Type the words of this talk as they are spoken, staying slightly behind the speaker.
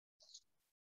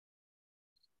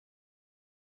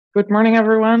Good morning,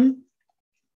 everyone.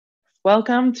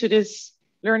 Welcome to this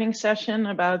learning session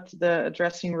about the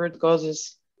Addressing Root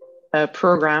Causes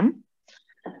program.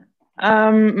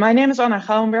 My name is Anna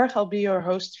Gouwenberg. I'll be your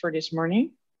host for this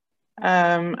morning.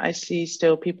 I see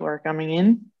still people are coming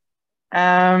in.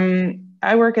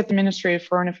 I work at the Ministry of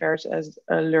Foreign Affairs as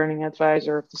a learning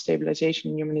advisor of the Stabilization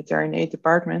and Humanitarian Aid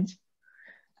Department.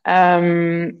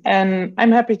 And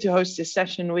I'm happy to host this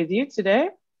session with you today.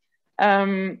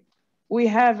 We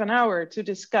have an hour to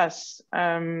discuss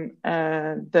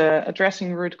the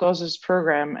Addressing Root Causes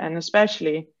program, and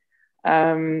especially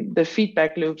the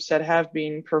feedback loops that have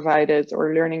been provided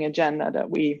or learning agenda that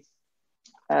we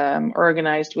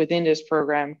organized within this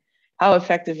program, how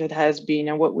effective it has been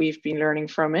and what we've been learning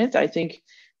from it. I think it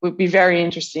would be very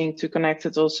interesting to connect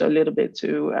it also a little bit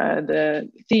to the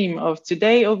theme of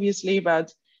today, obviously,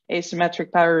 about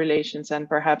asymmetric power relations, and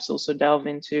perhaps also delve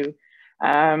into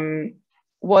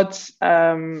what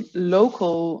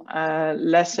local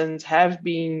lessons have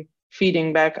been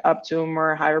feeding back up to a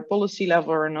more higher policy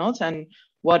level or not, and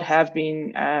what have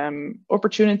been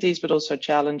opportunities but also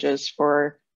challenges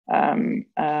for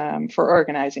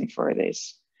organizing for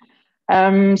this.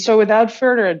 So without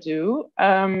further ado,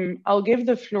 I'll give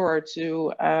the floor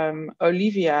to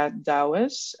Olivia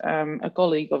Douwes, a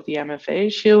colleague of the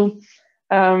MFA.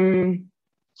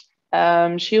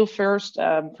 She'll first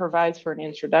provide for an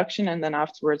introduction, and then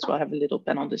afterwards we'll have a little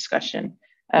panel discussion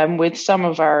with some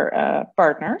of our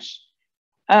partners.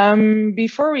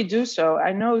 Before we do so,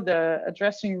 I know the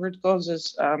Addressing Root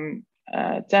Causes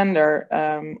tender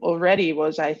already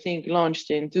was, I think,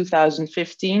 launched in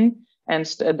 2015, and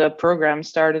the program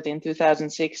started in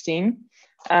 2016.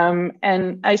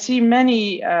 And I see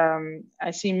many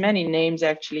names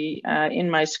actually in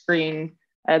my screen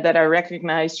that I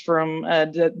recognized from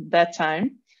that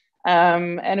time.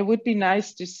 And it would be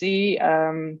nice to see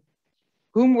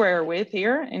whom we're with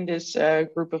here in this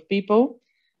group of people.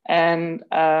 And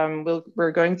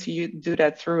we're going to do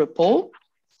that through a poll.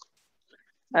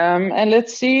 And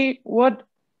let's see what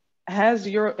has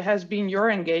been your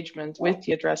engagement with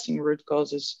the Addressing Root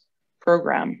Causes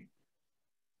program.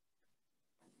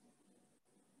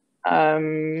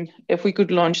 If we could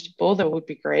launch the poll, that would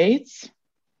be great.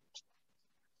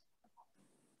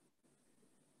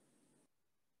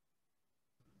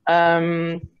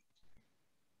 I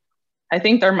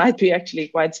think there might be actually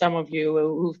quite some of you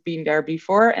who've been there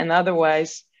before, and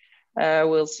otherwise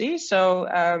we'll see. So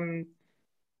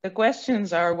the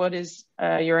questions are, what is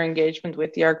your engagement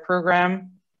with the ARC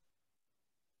program?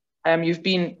 You've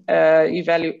been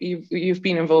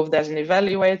involved as an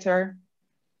evaluator.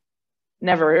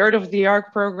 Never heard of the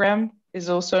ARC program is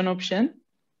also an option.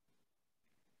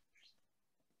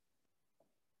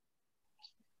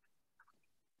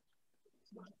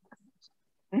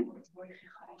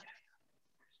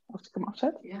 Als ik hem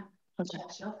afzet? Ja. Okay.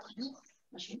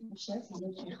 Als je hem afzet, dan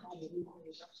moet je gaan.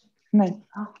 Nee.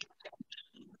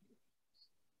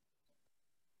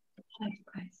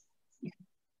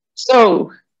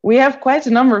 So we have quite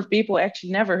a number of people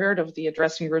actually never heard of the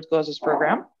Addressing Root Causes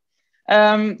program.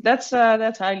 That's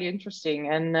highly interesting,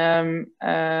 and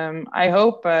I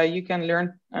hope you can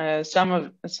learn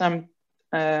some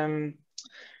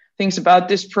things about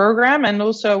this program, and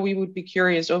also we would be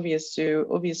curious,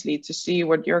 obviously, to see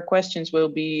what your questions will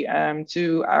be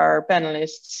to our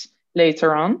panelists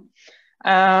later on.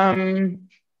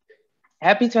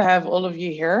 Happy to have all of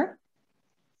you here.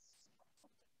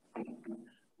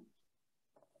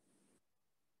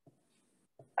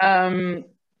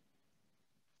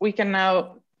 We can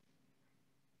now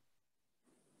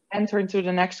enter into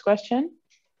the next question.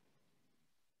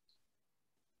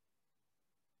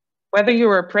 Whether you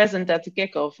were present at the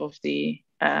kickoff of the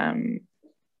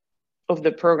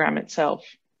program itself.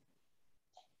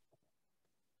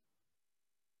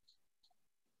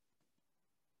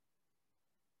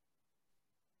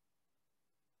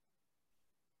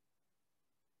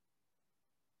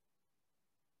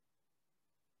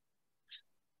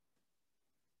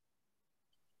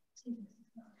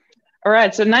 All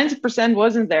right, so 90%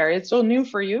 wasn't there. It's all new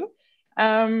for you.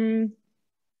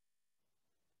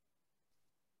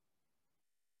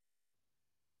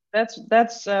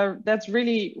 That's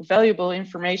really valuable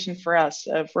information for us,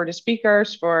 for the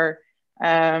speakers, for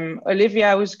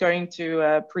Olivia, who's going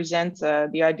to present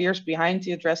the ideas behind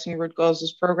the Addressing Root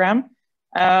Causes program.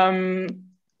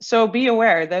 So be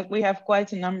aware that we have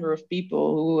quite a number of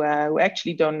people who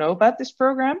actually don't know about this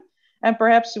program. And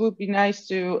perhaps it would be nice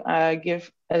to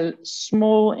give a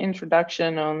small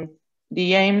introduction on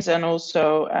the aims, and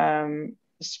also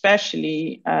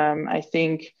especially, I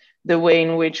think, the way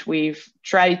in which we've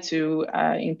tried to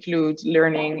include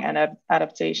learning and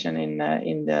adaptation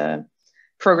in the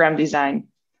program design.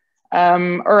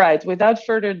 All right, without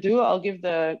further ado, I'll give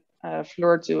the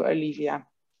floor to Olivia.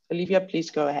 Olivia,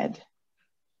 please go ahead.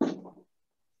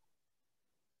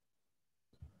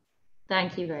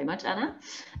 Thank you very much, Anna.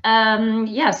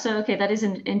 Yeah, so okay, that is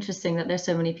interesting that there's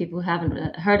so many people who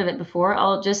haven't heard of it before.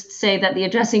 I'll just say that the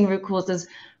Addressing Root Causes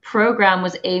program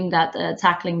was aimed at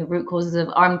tackling the root causes of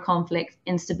armed conflict,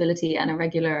 instability, and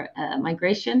irregular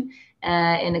migration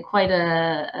in quite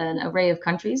an array of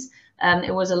countries.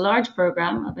 It was a large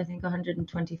program of, I think,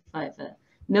 125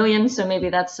 million. So maybe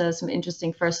that's some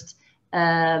interesting first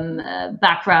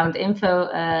background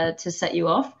info to set you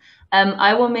off.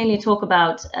 I will mainly talk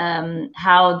about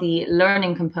how the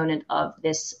learning component of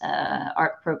this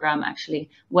ARC program actually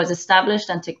was established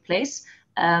and took place.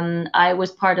 I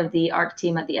was part of the ARC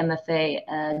team at the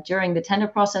MFA during the tender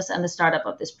process and the startup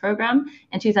of this program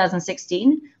in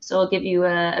 2016. So I'll give you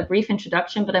a brief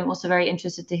introduction, but I'm also very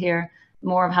interested to hear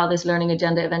more of how this learning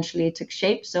agenda eventually took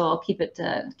shape. So I'll keep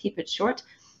it short.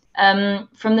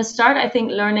 From the start, I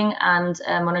think learning and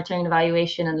monitoring,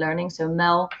 evaluation and learning, so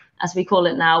MEL, as we call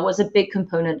it now, was a big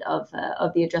component of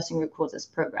the Addressing Root Causes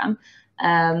program.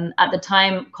 At the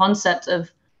time, concept of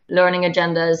learning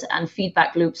agendas and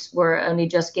feedback loops were only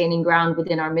just gaining ground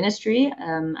within our ministry.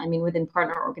 I mean, within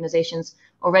partner organizations,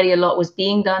 already a lot was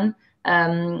being done.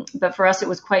 But for us, it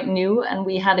was quite new, and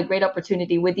we had a great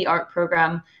opportunity with the ARC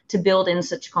program to build in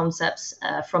such concepts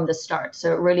from the start.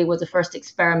 So it really was a first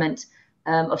experiment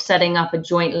of setting up a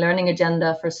joint learning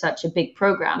agenda for such a big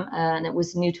program, and it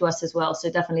was new to us as well,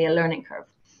 so definitely a learning curve.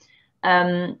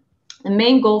 The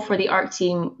main goal for the ARC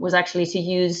team was actually to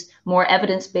use more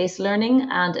evidence-based learning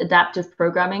and adaptive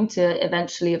programming to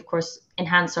eventually, of course,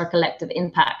 enhance our collective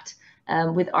impact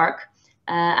with ARC.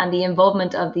 And the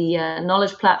involvement of the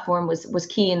knowledge platform was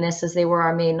key in this, as they were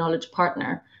our main knowledge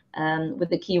partner,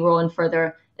 with a key role in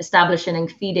further establishing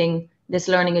and feeding this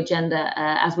learning agenda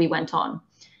as we went on.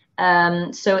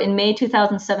 So in May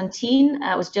 2017,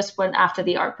 it was just after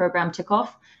the ARC program took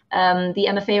off, the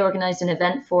MFA organized an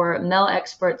event for MEL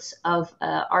experts of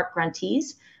ARC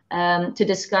grantees to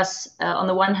discuss, on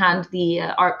the one hand, the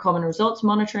ARC Common Results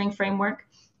Monitoring Framework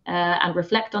and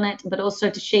reflect on it, but also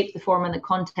to shape the form and the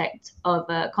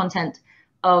content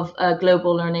of a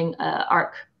global learning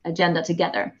ARC agenda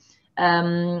together.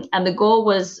 And the goal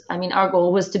was, I mean, our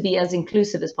goal was to be as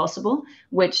inclusive as possible,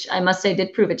 which I must say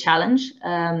did prove a challenge.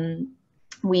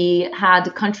 We had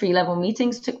country level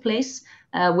meetings took place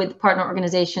with partner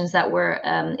organizations that were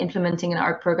implementing an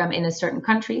ARC program in a certain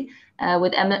country,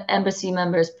 with embassy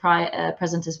members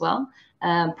present as well,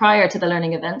 prior to the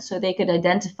learning event, so they could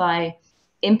identify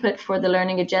input for the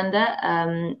learning agenda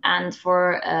and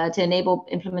to enable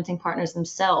implementing partners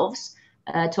themselves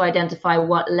to identify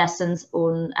what lessons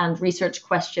and research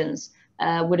questions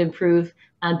would improve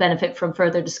and benefit from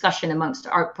further discussion amongst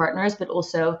ARC partners, but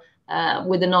also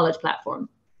with the knowledge platform.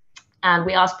 And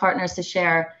we asked partners to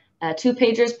share 2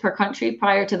 pages per country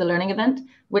prior to the learning event,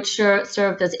 which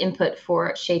served as input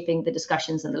for shaping the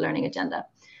discussions in the learning agenda.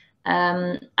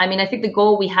 I mean, I think the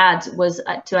goal we had was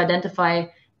to identify,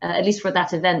 at least for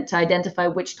that event, to identify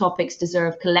which topics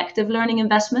deserve collective learning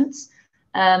investments,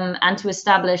 and to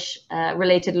establish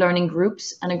related learning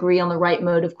groups and agree on the right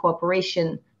mode of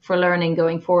cooperation for learning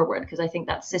going forward, because I think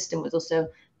that system was also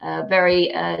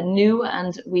very new,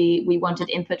 and we wanted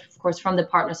input, of course, from the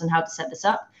partners on how to set this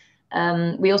up.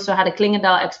 We also had a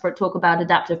Klingendahl expert talk about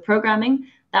adaptive programming.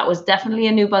 That was definitely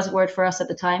a new buzzword for us at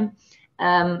the time.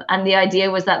 And the idea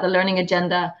was that the learning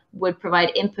agenda would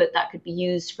provide input that could be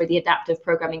used for the adaptive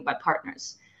programming by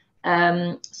partners.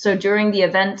 So during the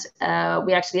event,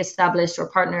 we actually established, or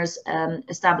partners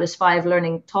established, 5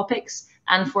 learning topics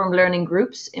and formed learning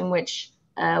groups in which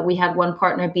we had one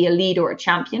partner be a lead or a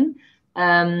champion.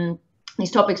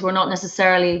 These topics were not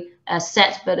necessarily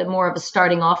set, but more of a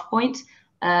starting off point.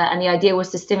 And the idea was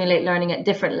to stimulate learning at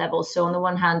different levels. So on the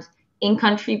one hand, in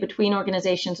country between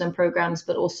organizations and programs,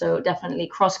 but also definitely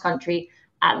cross country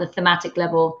at the thematic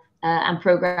level and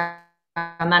program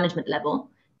management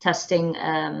level, testing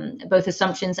both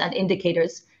assumptions and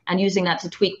indicators and using that to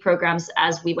tweak programs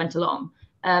as we went along.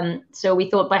 So we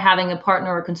thought by having a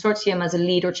partner or consortium as a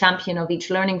lead or champion of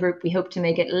each learning group, we hope to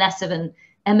make it less of an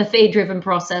MFA driven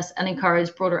process and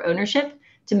encourage broader ownership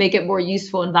to make it more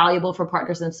useful and valuable for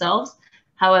partners themselves.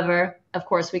 However, of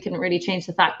course, we couldn't really change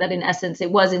the fact that in essence,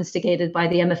 it was instigated by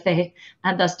the MFA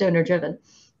and thus donor driven.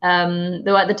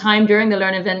 Though at the time during the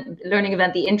learning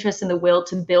event, the interest and the will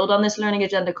to build on this learning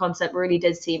agenda concept really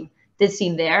did seem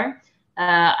there.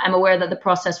 I'm aware that the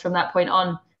process from that point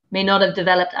on may not have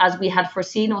developed as we had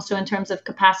foreseen, also in terms of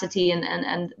capacity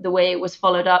and the way it was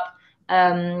followed up.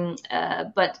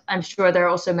 But I'm sure there are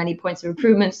also many points of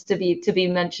improvements to be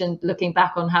mentioned looking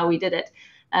back on how we did it.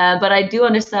 But I do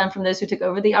understand from those who took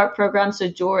over the ARC program, so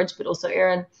George, but also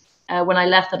Aaron, when I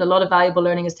left, that a lot of valuable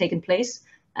learning has taken place,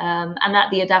 and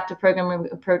that the adaptive programming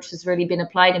approach has really been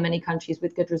applied in many countries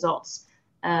with good results.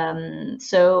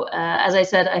 As I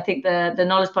said, I think the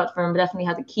knowledge platform definitely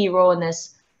has a key role in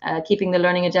this, keeping the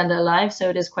learning agenda alive. So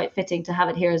it is quite fitting to have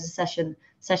it here as a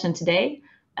session today.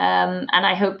 And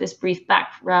I hope this brief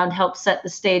background helps set the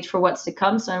stage for what's to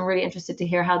come. So I'm really interested to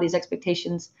hear how these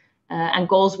expectations and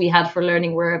goals we had for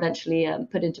learning were eventually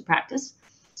put into practice.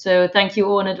 So thank you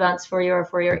all in advance for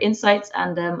your insights,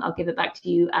 and I'll give it back to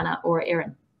you, Anna or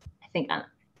Aaron. I think Anna.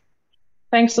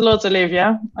 Thanks a lot,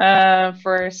 Olivia,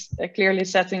 for clearly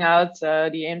setting out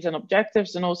the aims and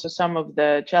objectives, and also some of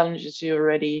the challenges you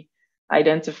already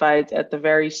identified at the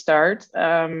very start.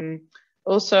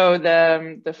 Also,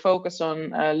 the focus on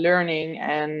learning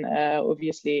and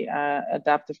obviously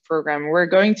adaptive program. We're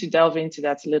going to delve into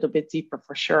that a little bit deeper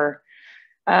for sure.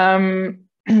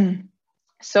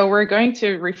 So we're going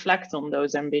to reflect on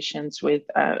those ambitions with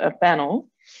a panel.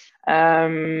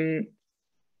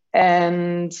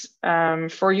 And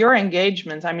for your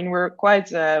engagement, I mean, we're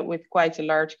with quite a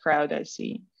large crowd, I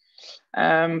see.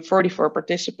 44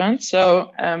 participants.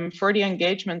 So for the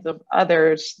engagement of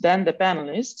others than the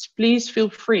panelists, please feel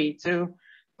free to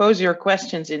pose your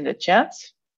questions in the chat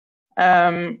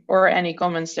or any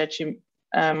comments that you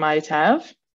might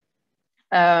have.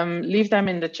 Leave them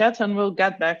in the chat and we'll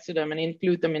get back to them and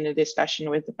include them in the discussion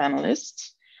with the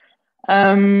panelists.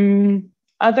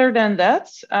 Other than that,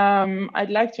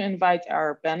 I'd like to invite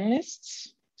our panelists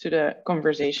to the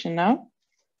conversation now.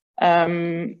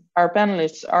 Our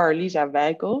panelists are Lisa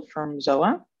Wijkel from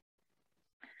ZOA,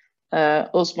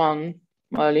 Osman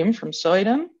Moualim from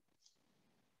Soiden,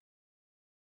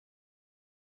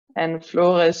 and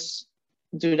Flores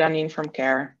Dudanin from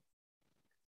CARE.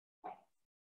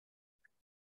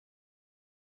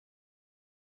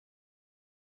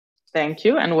 Thank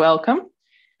you and welcome.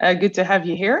 Good to have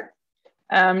you here.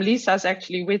 Lisa's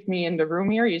actually with me in the room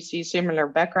here. You see similar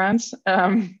backgrounds.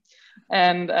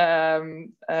 And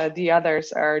the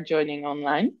others are joining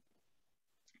online.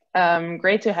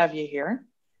 Great to have you here.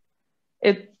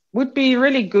 It would be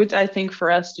really good, I think, for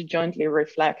us to jointly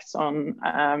reflect on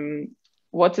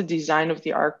what the design of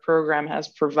the ARC program has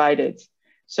provided.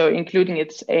 So including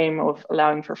its aim of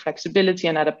allowing for flexibility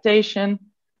and adaptation,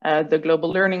 the global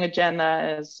learning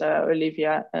agenda, as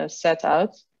Olivia set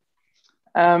out,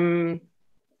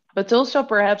 but also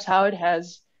perhaps how it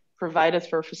has provided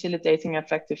for facilitating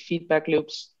effective feedback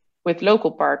loops with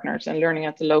local partners and learning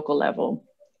at the local level.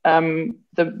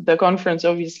 The conference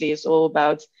obviously is all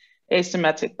about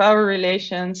asymmetric power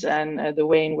relations and the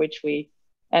way in which we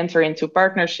enter into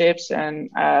partnerships and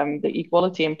the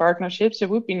equality in partnerships. It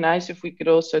would be nice if we could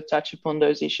also touch upon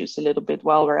those issues a little bit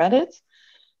while we're at it.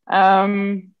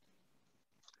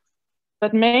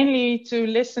 But mainly to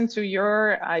listen to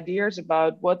your ideas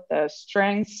about what the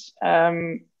strengths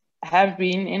have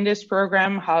been in this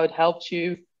program, how it helped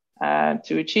you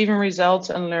to achieving results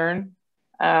and learn,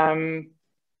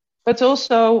 but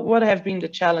also what have been the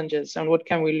challenges and what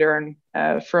can we learn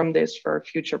from this for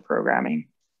future programming.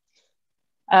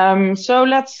 So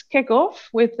let's kick off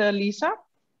with Lisa.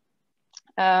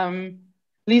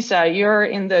 Lisa, you're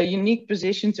in the unique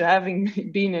position to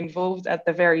having been involved at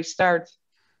the very start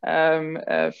from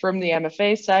the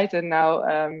MFA side, and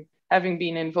now having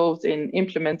been involved in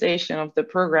implementation of the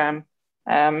program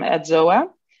at ZOA.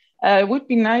 It would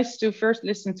be nice to first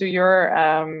listen to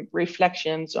your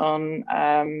reflections on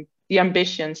the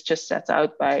ambitions just set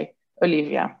out by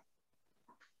Olivia.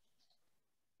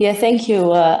 Yeah, thank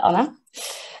you, Anna.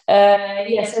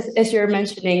 Yes, as you're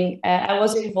mentioning, I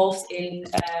was involved in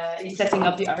setting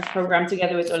up the ARC program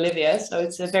together with Olivia. So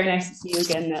it's very nice to see you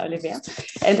again, Olivia.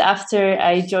 And after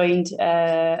I joined,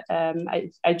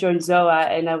 I joined ZOA,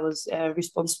 and I was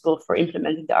responsible for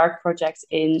implementing the ARC project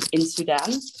in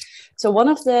Sudan. So one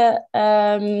of the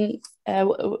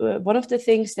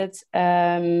things that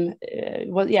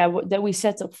that we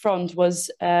set up front was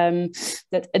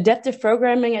that adaptive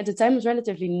programming at the time was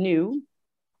relatively new.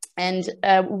 And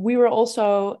we were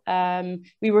also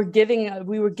we were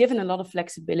given a lot of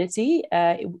flexibility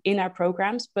in our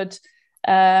programs, but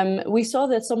we saw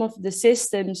that some of the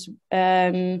systems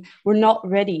were not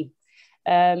ready.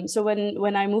 So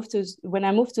when I moved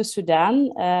to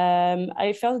Sudan,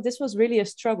 I felt this was really a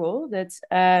struggle, that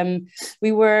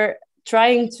we were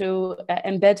trying to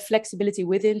embed flexibility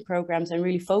within programs and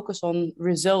really focus on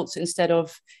results instead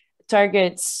of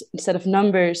targets instead of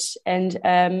numbers. And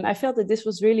I felt that this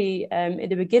was really, in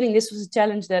the beginning, this was a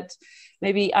challenge that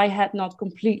maybe I had not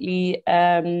completely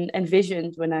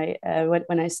envisioned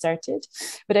when I started.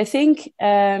 But I think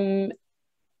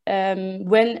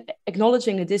when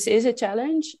acknowledging that this is a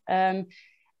challenge,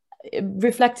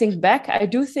 reflecting back, I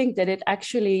do think that it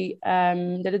actually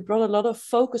that it brought a lot of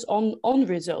focus on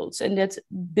results, and that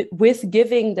with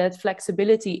giving that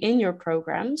flexibility in your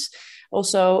programs,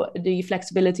 also the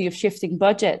flexibility of shifting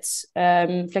budgets,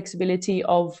 flexibility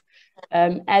of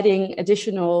adding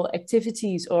additional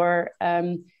activities or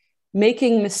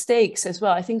making mistakes as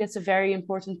well. I think that's a very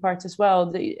important part as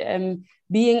well. The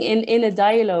being in a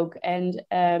dialogue and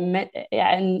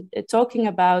talking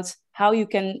about how you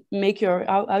can make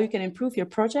how you can improve your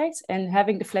project, and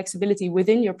having the flexibility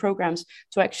within your programs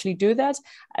to actually do that.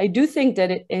 I do think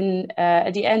that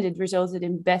at the end it resulted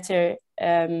in better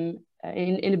in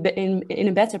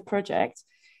a better project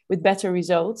with better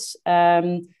results.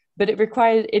 But it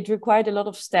required a lot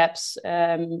of steps,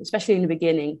 especially in the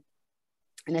beginning.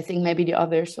 And I think maybe the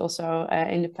others also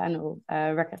in the panel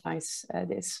recognize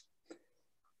this.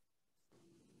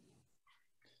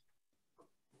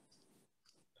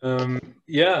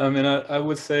 Yeah, I mean, I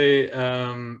would say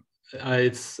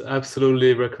it's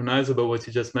absolutely recognizable what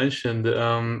you just mentioned.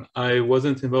 I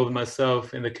wasn't involved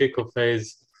myself in the kickoff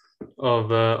phase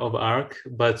of ARC,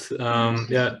 but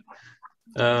yeah,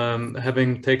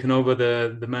 having taken over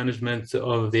the management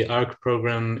of the ARC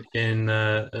program in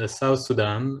South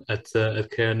Sudan at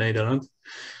KPAC Nederland,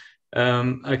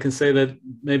 I can say that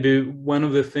maybe one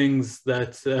of the things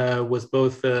that was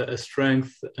both a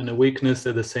strength and a weakness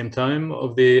at the same time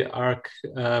of the ARC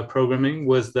programming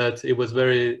was that it was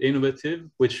very innovative,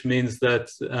 which means that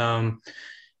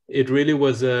it really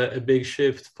was a big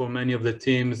shift for many of the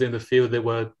teams in the field that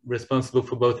were responsible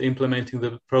for both implementing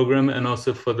the program and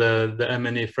also for the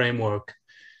M&E framework.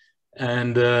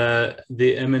 And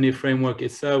the M&E framework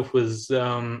itself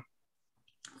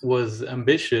was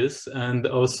ambitious and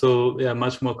also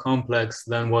much more complex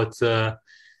than what the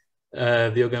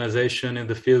organization in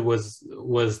the field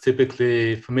was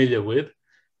typically familiar with.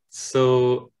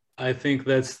 So I think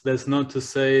that's not to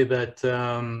say that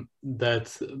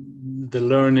that the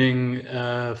learning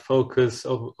focus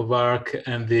of ARC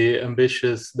and the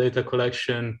ambitious data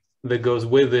collection that goes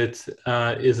with it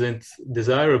isn't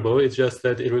desirable. It's just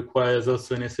that it requires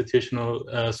also an institutional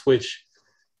switch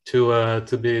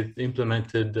to be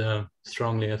implemented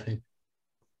strongly, I think.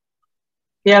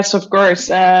 Yes, of course.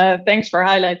 Thanks for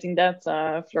highlighting that,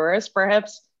 Flores.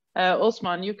 Perhaps,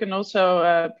 Osman, you can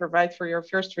also provide for your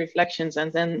first reflections,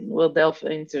 and then we'll delve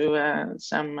into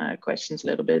some questions a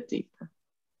little bit deeper.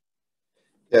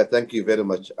 Yeah, thank you very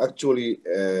much. Actually,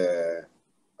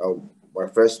 my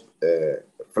first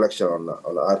reflection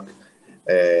on ARC,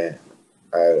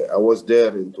 I was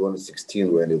there in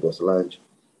 2016 when it was launched.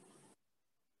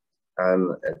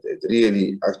 And it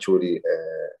really, actually,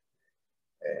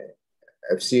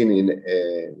 I've seen in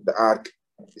the ARC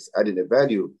is adding a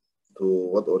value to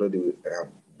what already we have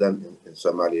done in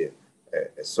Somalia,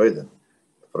 Sweden.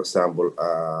 For example,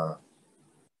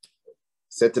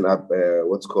 setting up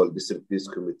what's called District Peace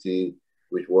Committee,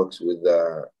 which works with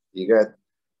IGAD.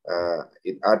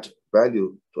 It adds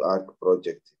value to ARC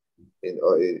project in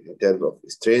terms of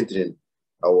strengthening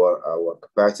our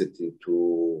capacity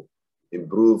to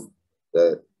improve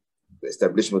the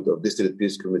establishment of District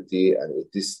Peace Committee and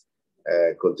its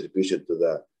contribution to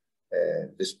the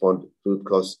response to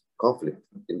cause conflict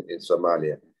in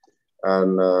Somalia.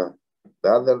 And the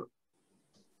other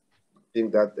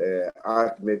thing that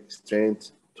ARC makes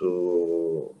strength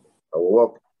to our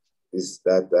work is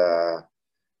that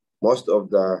most of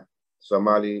the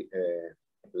Somali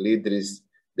leaders,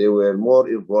 they were more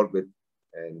involved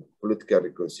in political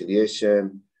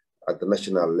reconciliation at the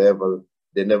national level.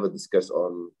 They never discuss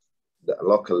on the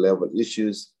local level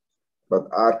issues, but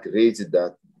ARC raised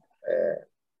that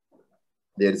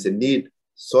there is a need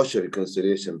social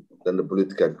reconciliation than the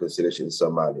political reconciliation in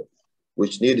Somalia,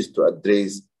 which needs to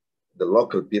address the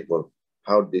local people,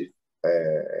 how they,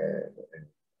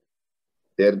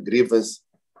 their grievance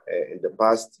in the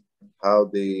past, how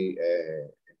they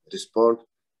respond,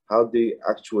 how they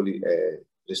actually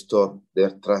restore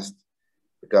their trust.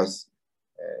 Because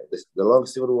the long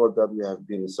civil war that we have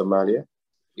been in Somalia,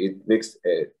 it makes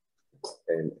a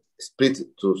split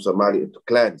to Somalia into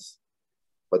clans.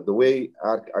 But the way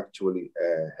ARC actually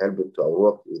helped to our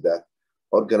work is that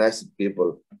organizing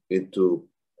people into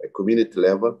a community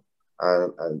level,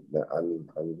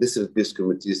 and District Peace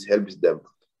Committees helps them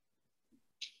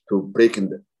to break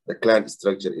in the clan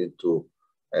structure into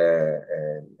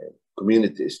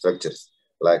community structures.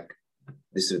 Like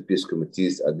district peace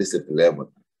committees at district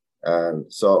level.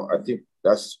 And so I think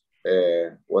that's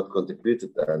what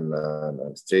contributed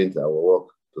and strengthened our work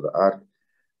to the ARC.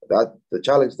 That the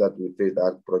challenge that we face the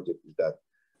ARC project is that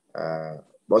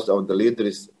most of the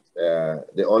leaders,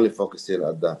 they only focus in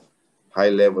at the high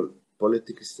level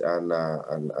politics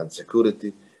and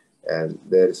security, and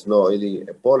there is no any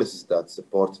policies that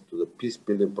support to the peace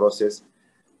building process.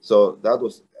 So that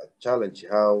was a challenge,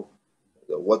 how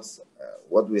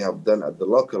what we have done at the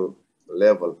local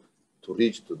level to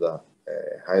reach to the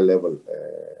high level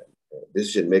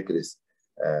decision makers.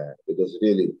 It was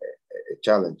really a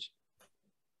challenge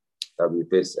that we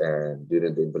faced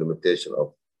during the implementation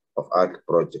of ARC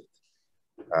project.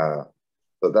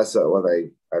 So that's what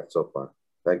I have so far.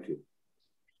 Thank you.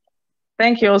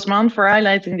 Thank you, Osman, for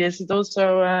highlighting this. It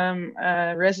also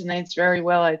resonates very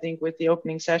well, I think, with the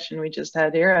opening session we just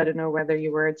had here. I don't know whether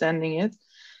you were attending it,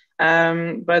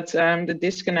 but the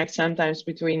disconnect sometimes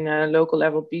between local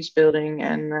level peace building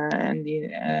and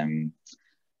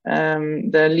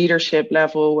the leadership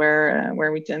level,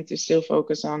 where we tend to still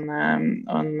focus on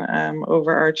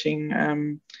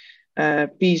overarching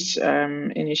peace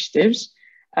initiatives.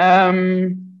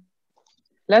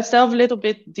 Let's delve a little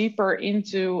bit deeper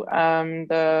into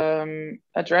the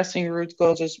Addressing Root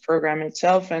Causes program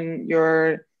itself and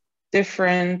your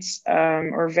different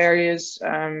or various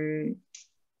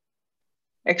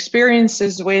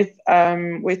experiences with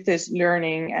this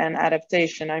learning and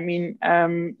adaptation. I mean,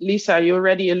 Lisa, you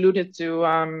already alluded to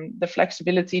the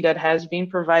flexibility that has been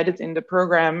provided in the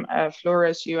program.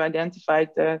 Flores, you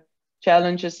identified the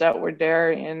challenges that were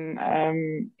there in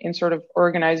sort of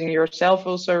organizing yourself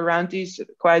also around these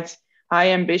quite high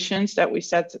ambitions that we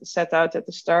set out at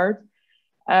the start.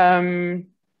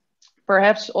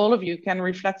 Perhaps all of you can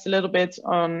reflect a little bit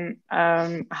on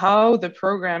how the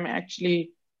program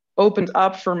actually opened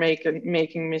up for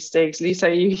making mistakes. Lisa,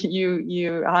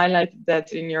 you highlighted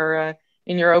that in your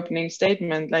opening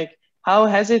statement. Like, how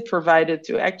has it provided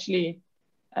to actually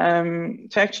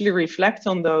reflect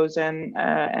on those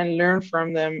and learn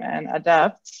from them and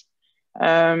adapt?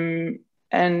 And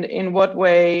in what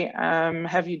way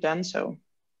have you done so?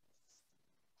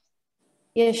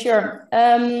 Yeah, sure.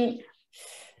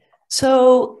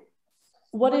 So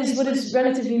what is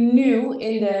relatively new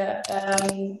in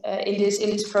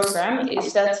this program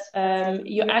is that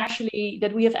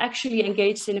we have actually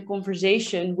engaged in a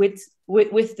conversation with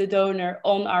the donor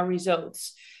on our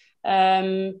results.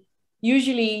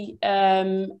 Usually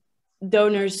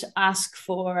donors ask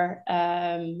for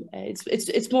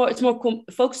it's more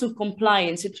focused on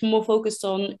compliance. It's more focused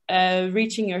on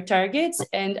reaching your targets,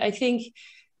 and I think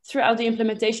throughout the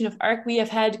implementation of ARC, we have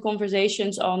had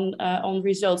conversations on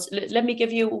results. Let me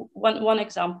give you one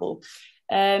example.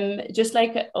 Just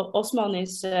like Osman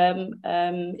is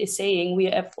saying, we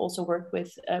have also worked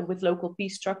with local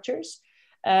peace structures,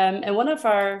 and one of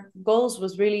our goals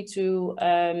was really to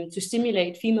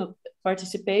stimulate female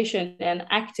participation and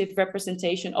active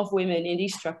representation of women in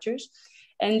these structures.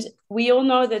 And we all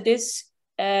know that this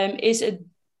can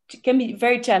be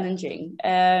very challenging.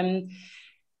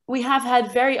 We have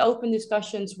had very open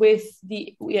discussions with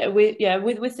the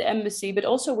embassy, but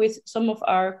also with some of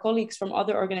our colleagues from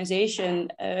other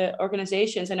organizations.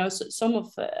 I know some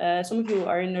of you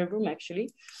are in the room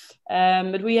actually,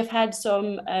 but we have had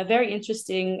some very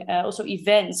interesting also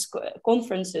events,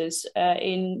 conferences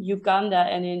in Uganda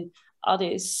and in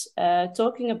Addis,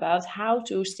 talking about how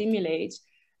to stimulate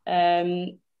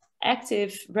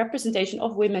active representation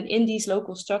of women in these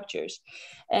local structures.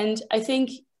 And I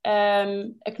think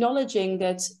acknowledging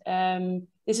that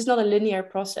this is not a linear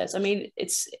process. I mean,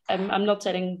 I'm not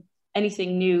telling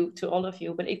anything new to all of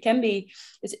you, but it can be.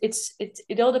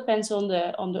 It all depends on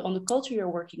the culture you're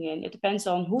working in. It depends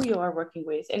on who you are working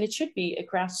with, and it should be a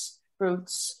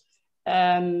grassroots.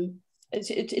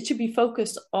 It should be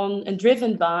focused on and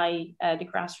driven by the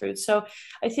grassroots. So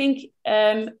I think,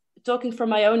 talking from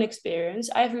my own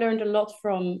experience, I've learned a lot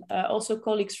from also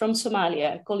colleagues from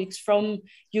Somalia, colleagues from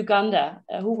Uganda,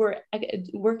 who were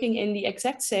working in the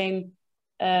exact same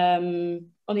on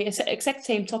the exact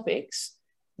same topics,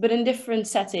 but in different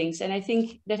settings. And I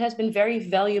think that has been very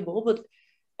valuable. But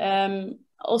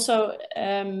also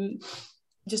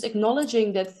just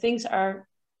acknowledging that things are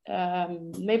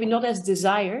maybe not as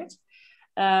desired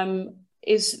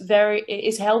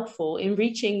is helpful in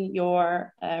reaching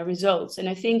your results. And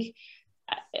I think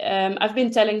I've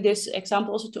been telling this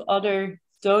example also to other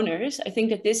donors. I think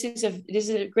that this is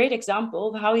a great example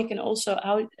of how you can also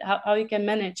how you can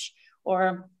manage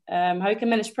or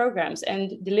manage programs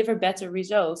and deliver better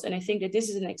results. And I think that this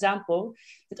is an example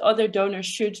that other donors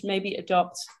should maybe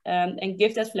adopt, and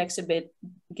give that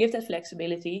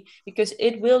flexibility, because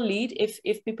it will lead,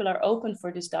 if people are open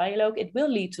for this dialogue, it will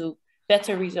lead to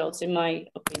better results, in my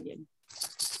opinion.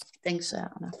 Thanks,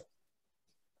 Anna.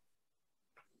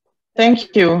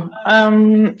 Thank you.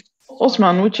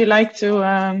 Osman, would you like to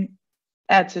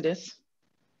add to this?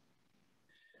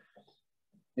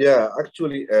 Yeah,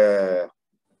 actually,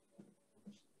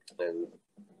 and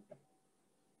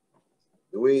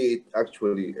the way it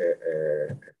actually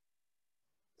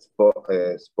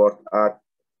sport art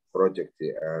project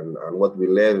and what we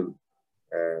learn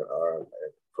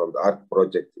from the art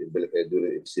project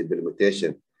during its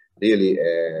implementation, really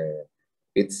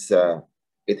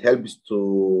it helps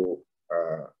to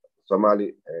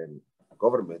Somali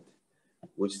government,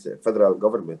 which is the federal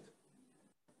government,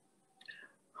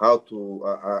 how to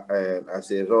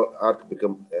as a art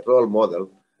become a role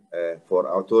model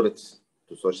for authorities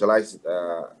to socialize,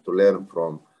 to learn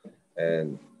from,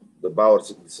 and the power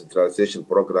decentralization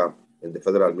program in the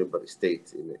federal member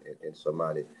states in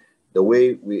Somalia. The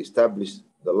way we establish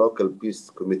the local peace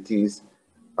committees,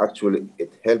 actually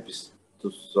it helps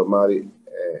to Somali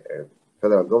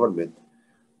federal government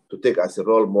to take as a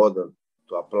role model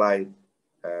to apply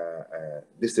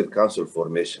district council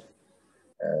formation.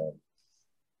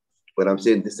 When I'm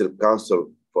saying district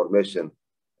council formation,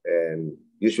 and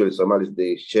usually Somalis,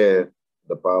 they share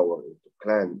the power into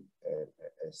clan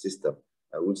system,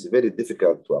 which is very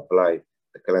difficult to apply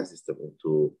the clan system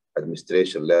into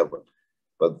administration level.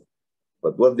 But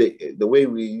what the way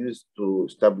we used to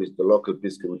establish the local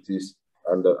peace committees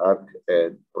under ARC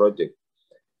project,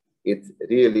 it's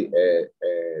really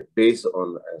based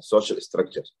on social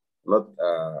structures, not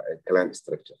a clan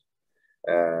structure.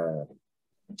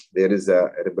 There is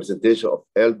a representation of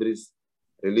elders,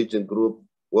 religion group,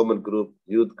 women group,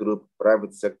 youth group,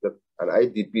 private sector, and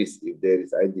IDPs, if there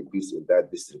is IDPs in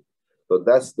that district. So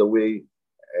that's the way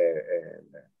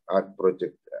ARC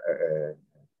project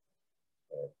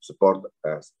support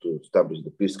us to establish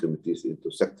the peace committees into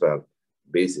sectoral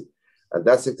basis. And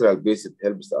that sectoral basis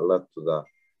helps a lot to the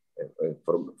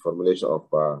formulation of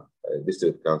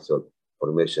district council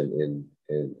formation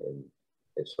in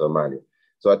Somalia.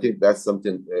 So I think that's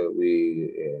something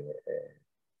we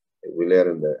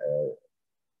learned in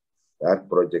the art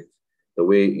project, the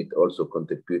way it also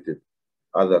contributed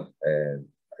other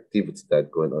activities that are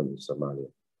going on in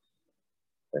Somalia.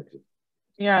 Thank you.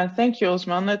 Yeah, thank you,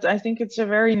 Osman. I think it's a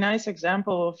very nice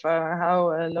example of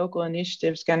how local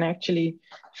initiatives can actually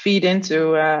feed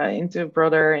into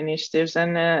broader initiatives,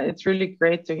 and it's really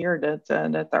great to hear that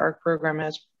that the ARC program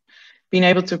has been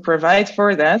able to provide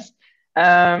for that.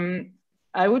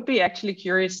 I would be actually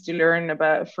curious to learn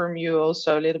from you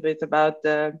also a little bit about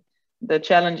the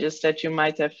challenges that you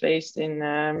might have faced in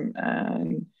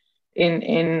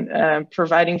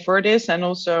providing for this, and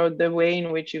also the way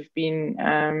in which you've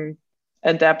been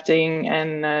adapting,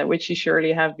 and which you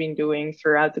surely have been doing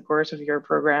throughout the course of your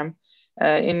program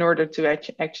in order to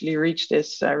actually reach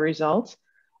this result.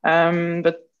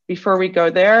 But before we go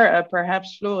there,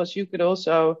 perhaps Floris, you could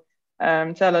also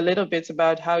tell a little bit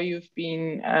about how you've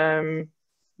been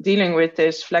dealing with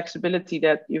this flexibility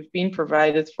that you've been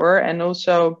provided for, and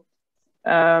also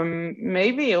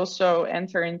maybe also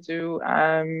enter into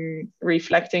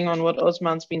reflecting on what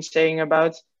Osman's been saying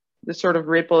about the sort of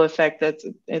ripple effect that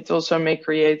it also may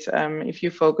create if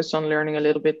you focus on learning a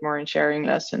little bit more and sharing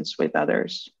lessons with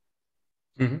others.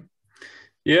 Mm-hmm.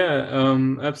 Yeah,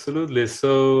 absolutely.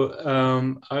 So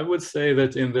I would say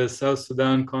that in the South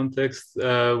Sudan context,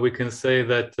 we can say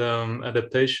that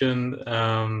adaptation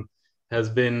has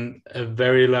been a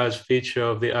very large feature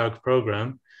of the ARC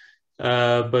program.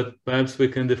 But perhaps we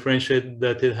can differentiate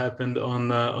that it happened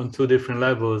on two different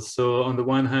levels. So on the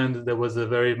one hand, there was a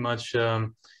very much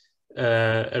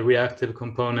a reactive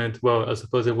component. Well, I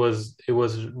suppose it was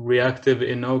reactive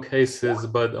in all cases,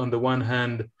 but on the one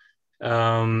hand,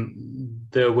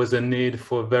 there was a need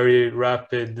for very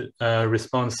rapid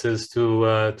responses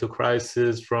to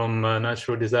crises from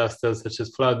natural disasters such as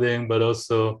flooding, but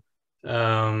also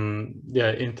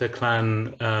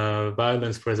inter-clan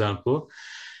violence, for example.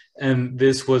 And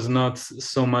this was not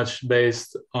so much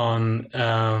based on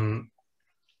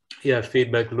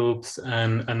feedback loops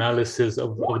and analysis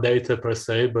of data per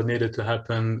se, but needed to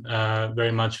happen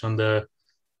very much on a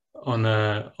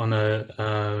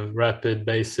rapid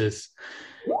basis.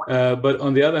 But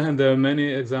on the other hand, there are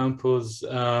many examples,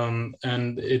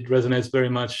 and it resonates very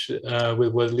much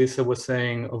with what Lisa was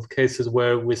saying, of cases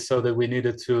where we saw that we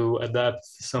needed to adapt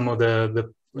some of the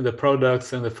the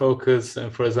products and the focus,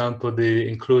 and for example, the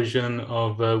inclusion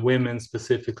of women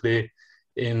specifically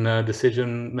in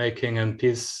decision making and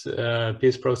peace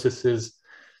processes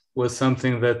was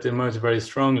something that emerged very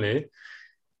strongly.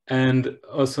 And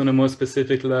also on a more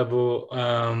specific level,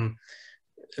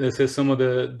 let's say some of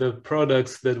the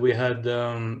products that we had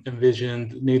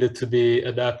envisioned needed to be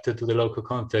adapted to the local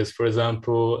context. For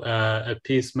example, a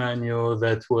peace manual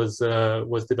that was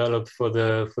developed for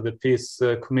the peace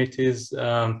committees.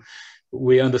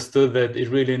 We understood that it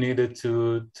really needed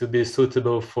to be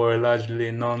suitable for a largely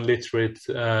non-literate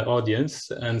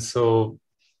audience, and so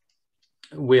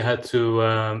we had to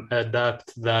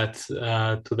adapt that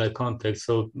to that context.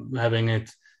 So having it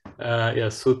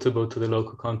suitable to the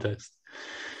local context.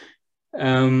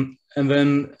 And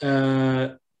then,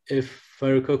 if I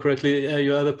recall correctly,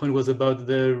 your other point was about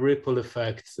the ripple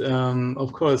effect.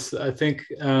 Of course, I think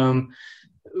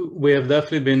we have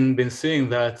definitely been seeing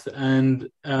that, and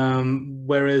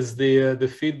whereas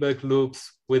the feedback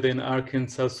loops within ARC in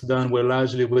South Sudan were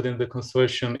largely within the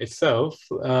consortium itself,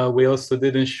 we also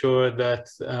did ensure that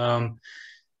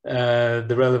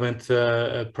the relevant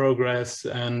progress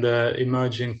and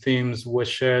emerging themes were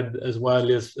shared as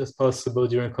widely as possible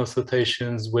during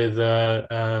consultations with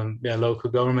local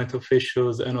government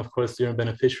officials, and of course during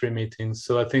beneficiary meetings.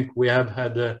 So I think we have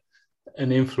had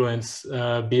an influence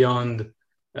beyond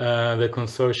the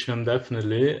consortium,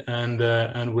 definitely,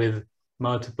 and with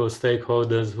multiple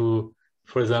stakeholders who,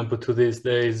 for example, to these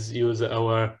days use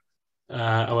our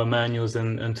manuals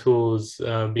and tools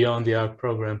beyond the ARC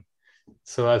program.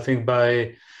 So I think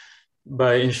by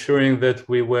ensuring that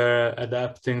we were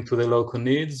adapting to the local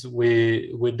needs,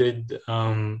 we did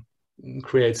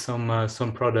create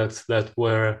some products that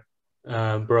were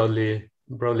broadly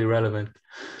relevant.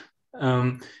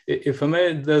 If I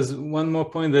may, there's one more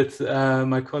point that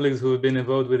my colleagues who have been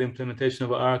involved with implementation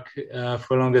of ARC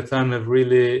for a longer time have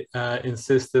really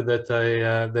insisted that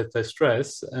I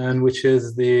stress, and which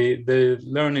is the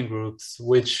learning groups,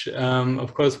 which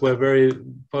of course were a very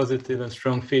positive and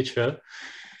strong feature.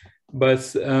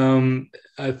 But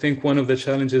I think one of the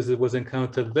challenges that was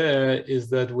encountered there is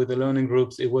that with the learning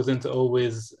groups, it wasn't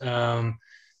always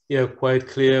quite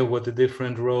clear what the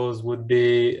different roles would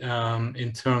be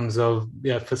in terms of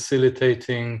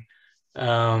facilitating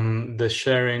the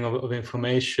sharing of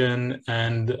information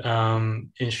and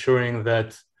ensuring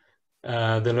that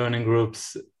the learning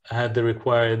groups had the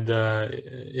required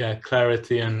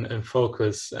clarity and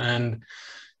focus. And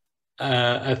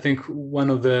I think one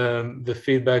of the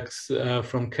feedbacks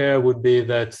from CARE would be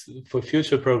that for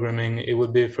future programming, it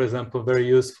would be, for example, very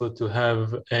useful to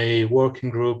have a working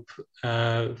group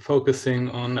focusing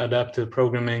on adaptive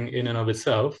programming in and of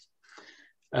itself.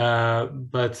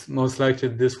 But most likely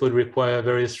this would require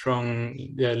very strong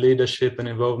leadership and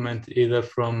involvement, either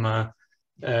from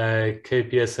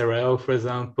KPSRL, for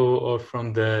example, or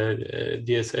from the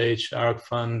DSH ARC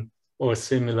Fund or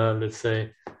similar, let's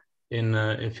say,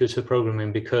 in future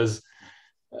programming, because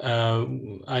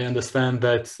I understand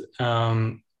that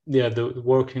the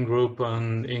working group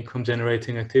on income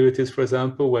generating activities, for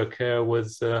example, where CARE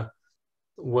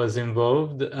was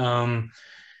involved,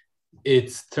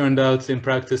 it's turned out in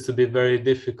practice to be very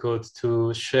difficult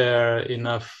to share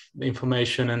enough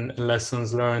information and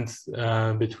lessons learned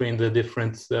between the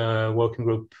different working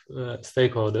group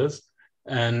stakeholders.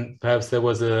 And perhaps there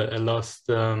was a lost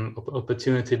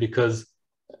opportunity, because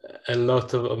a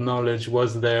lot of knowledge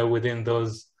was there within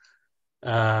those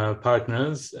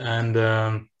partners, and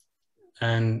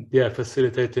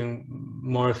facilitating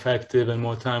more effective and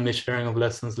more timely sharing of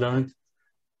lessons learned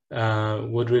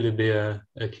would really be a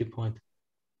key point.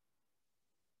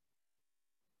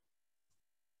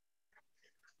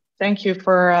 Thank you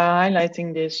for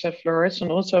highlighting this, Floris,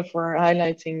 and also for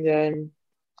highlighting the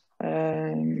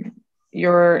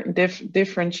your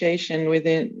differentiation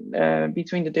within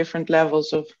between the different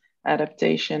levels of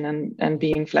adaptation and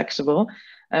being flexible,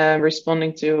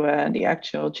 responding to the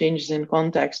actual changes in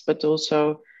context, but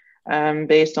also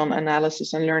based on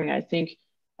analysis and learning. I think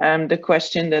the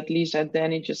question that Lisa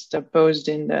Denny just posed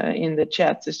in the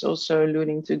chat is also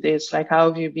alluding to this. Like, how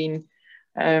have you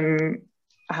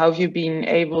been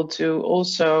able to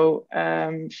also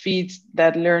feed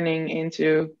that learning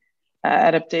into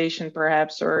adaptation,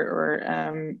 perhaps,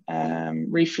 or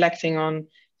reflecting on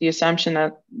the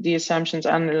assumptions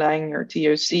underlying your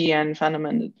TOC and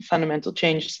fundamental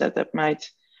changes that might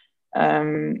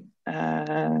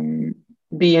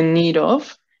be in need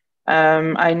of.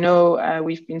 I know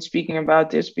we've been speaking about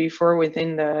this before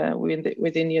within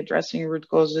the addressing root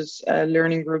causes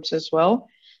learning groups as well,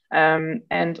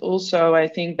 and also I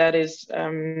think that is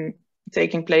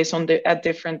taking place at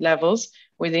different levels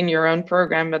within your own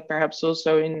program, but perhaps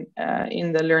also in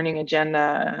the learning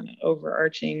agenda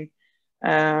overarching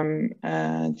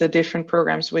the different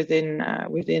programs within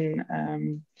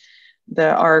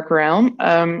the ARC realm.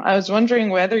 I was wondering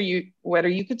whether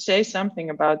you could say something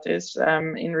about this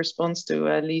in response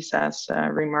to Lisa's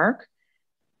remark,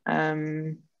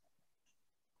 and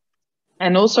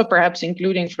also perhaps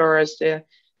including Flora's the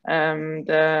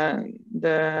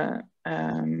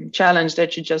challenge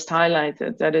that you just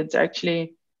highlighted, that it's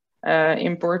actually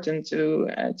important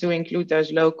to include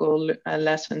those local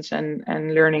lessons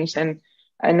and learnings. And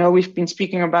I know we've been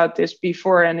speaking about this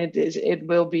before, and it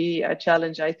will be a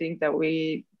challenge, I think, that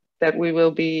we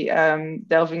will be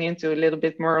delving into a little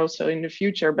bit more also in the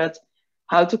future. But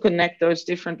how to connect those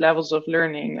different levels of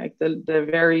learning, like the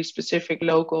very specific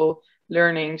local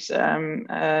learnings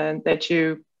that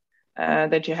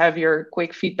you have your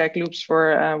quick feedback loops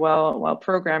for while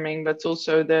programming, but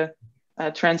also the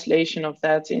translation of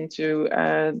that into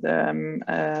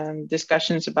the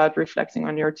discussions about reflecting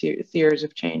on your theories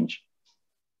of change.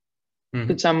 Mm-hmm.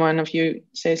 Could someone of you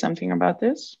say something about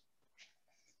this?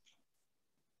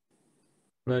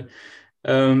 Right.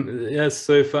 Yes,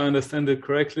 so if I understand it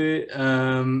correctly,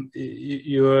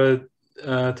 you are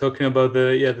talking about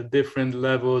the different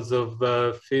levels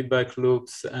of feedback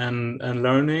loops and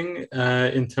learning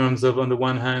in terms of, on the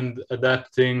one hand,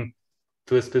 adapting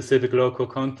to a specific local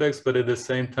context, but at the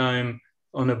same time,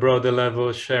 on a broader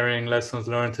level, sharing lessons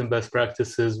learned and best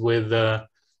practices with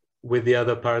the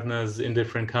other partners in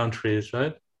different countries,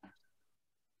 right?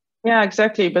 Yeah,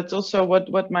 exactly. But also,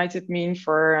 what might it mean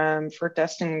for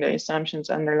testing the assumptions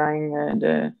underlying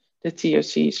the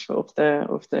TOCs of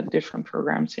the different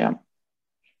programs? Yeah.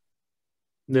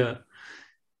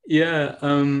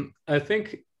 I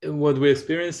think what we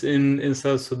experienced in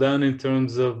South Sudan in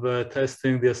terms of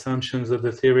testing the assumptions of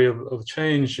the theory of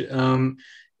change,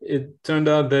 it turned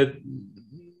out that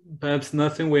perhaps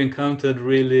nothing we encountered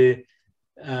really,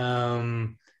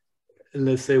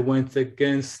 let's say, went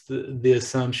against the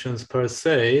assumptions per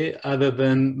se, other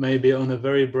than maybe on a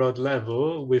very broad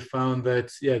level. We found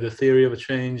that, the theory of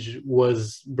change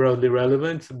was broadly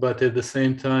relevant, but at the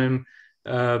same time,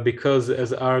 because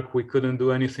as ARC, we couldn't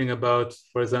do anything about,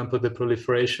 for example, the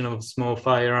proliferation of small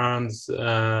firearms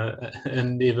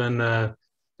and even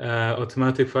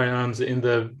automatic firearms in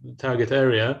the target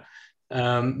area.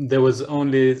 There was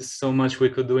only so much we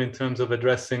could do in terms of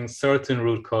addressing certain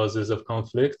root causes of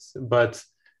conflict, but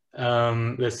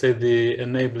let's say the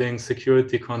enabling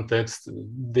security context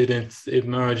didn't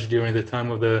emerge during the time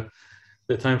of the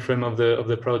time frame of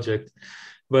the project.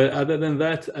 But other than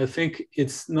that, I think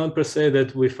it's not per se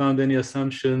that we found any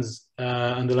assumptions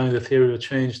underlying the theory of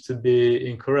change to be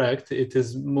incorrect. It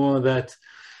is more that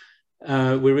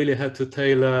we really had to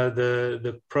tailor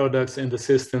the products and the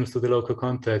systems to the local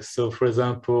context. So, for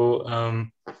example,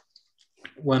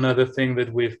 one other thing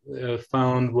that we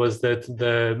found was that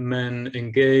the men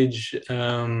engage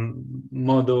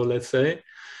model, let's say,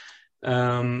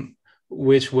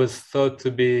 which was thought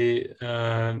to be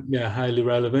highly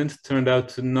relevant, turned out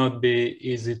to not be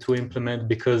easy to implement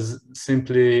because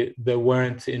simply there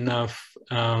weren't enough,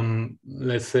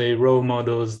 let's say, role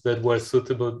models that were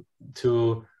suitable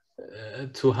to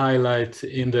highlight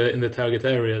in the target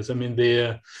areas. I mean,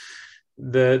 the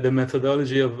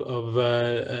methodology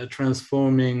of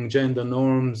transforming gender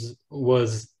norms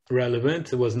was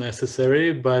relevant, it was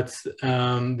necessary, but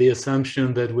the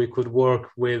assumption that we could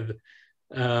work with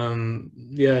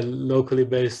locally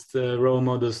based role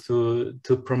models to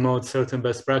promote certain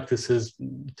best practices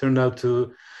turned out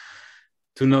to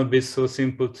not be so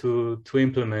simple to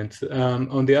implement.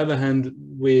 On the other hand,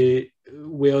 we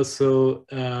also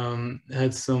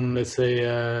had some, let's say,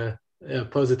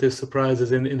 positive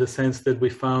surprises in the sense that we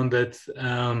found that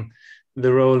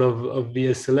the role of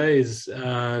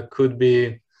VSLAs could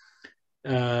be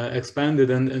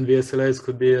expanded, and VSLAs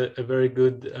could be a very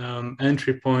good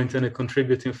entry point and a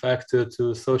contributing factor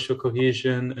to social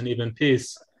cohesion and even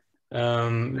peace.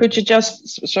 Could you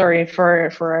just, sorry,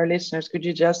 for our listeners, could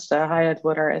you just highlight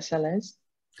what are SLAs?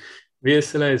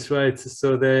 VSLAs, right.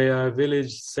 So they are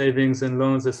Village Savings and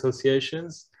Loans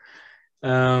Associations.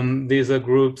 These are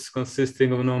groups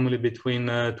consisting of normally between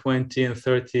 20 and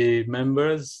 30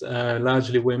 members,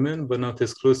 largely women, but not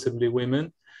exclusively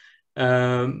women.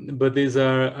 But these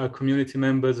are community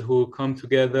members who come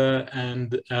together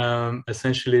and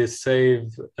essentially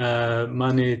save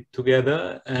money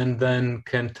together and then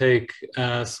can take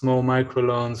small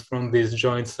microloans from these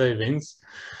joint savings.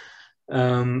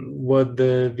 What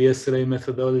the VSLA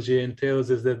methodology entails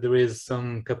is that there is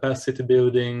some capacity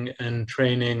building and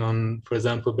training on, for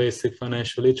example, basic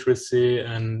financial literacy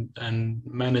and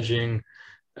managing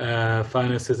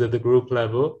finances at the group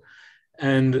level.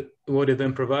 And what it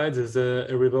then provides is a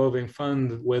revolving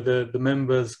fund where the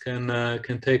members can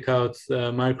take out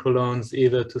microloans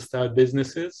either to start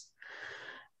businesses.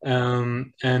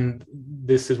 And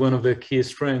this is one of the key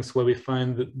strengths where we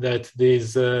find that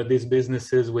these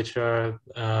businesses, which are,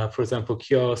 for example,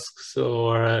 kiosks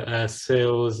or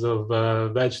sales of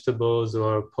vegetables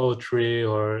or poultry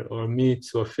or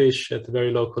meats or fish at a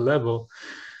very local level,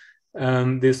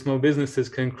 these small businesses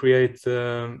can create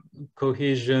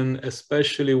cohesion,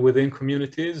 especially within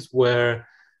communities where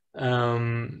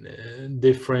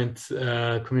different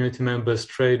community members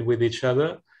trade with each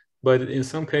other, but in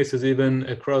some cases even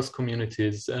across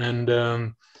communities. And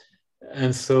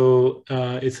so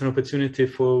it's an opportunity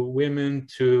for women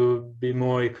to be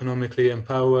more economically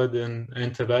empowered and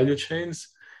enter value chains,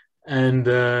 and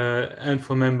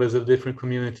for members of different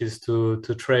communities to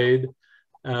trade.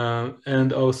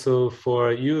 And also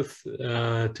for youth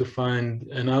to find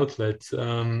an outlet.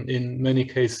 In many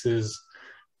cases,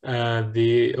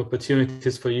 the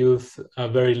opportunities for youth are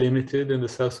very limited in the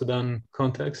South Sudan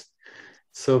context.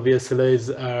 So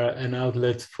VSLAs are an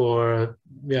outlet for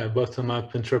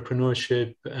bottom-up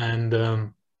entrepreneurship and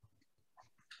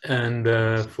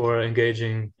for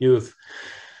engaging youth.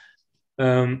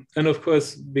 And of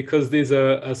course, because these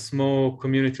are small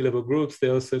community level groups,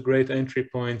 they're also a great entry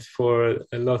point for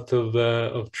a lot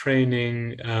of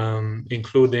training,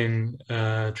 including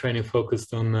training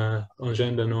focused on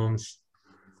gender norms.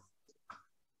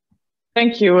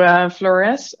 Thank you,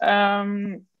 Flores.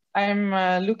 I'm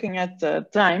looking at the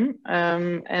time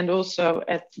and also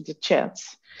at the chat.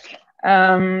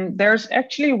 There's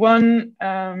actually one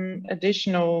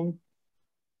additional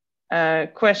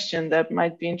question that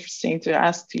might be interesting to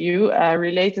ask to you,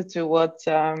 related to what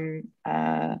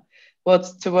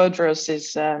Tewodros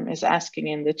is asking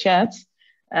in the chat,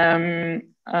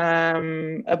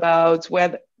 about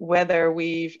whether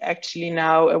we've actually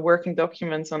now a working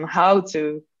document on how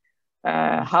to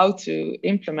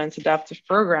implement adaptive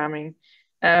programming.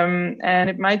 And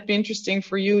it might be interesting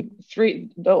for you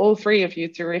all three of you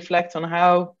to reflect on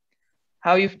how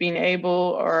you've been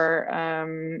able, or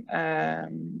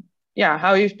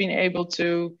how you've been able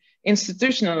to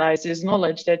institutionalize this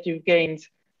knowledge that you've gained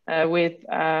with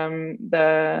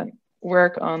the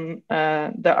work on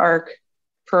the ARC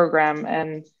program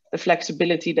and the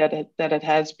flexibility that it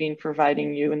has been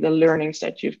providing you and the learnings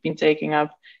that you've been taking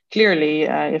up. Clearly,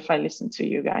 if I listen to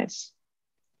you guys.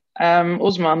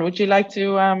 Osman, would you like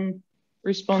to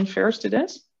respond first to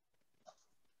this?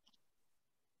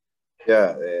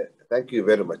 Yeah, thank you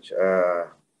very much.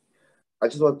 I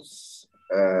just want to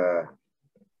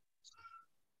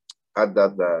add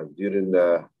that during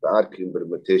the ARC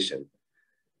implementation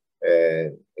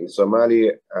in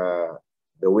Somalia,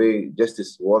 the way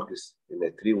justice works in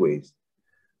three ways.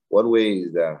 One way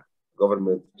is the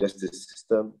government justice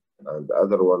system, and the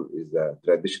other one is the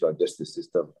traditional justice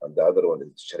system, and the other one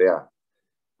is Sharia.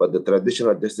 But the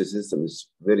traditional justice system is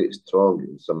very strong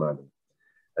in Somalia.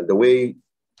 And the way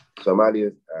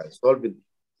Somalia solving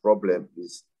problem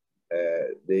is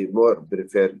they more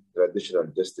prefer traditional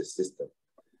justice system.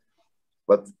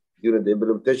 But during the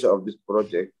implementation of this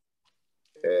project,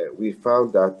 we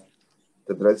found that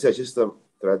the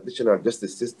traditional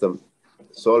justice system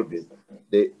solving,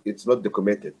 it's not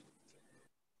documented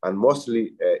and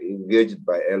mostly engaged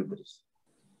by elders.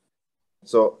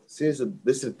 So since the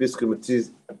district peace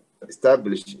committees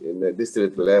established in the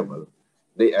district level,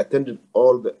 they attended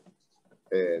all the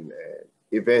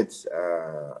events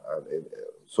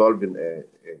solving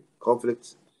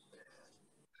conflicts,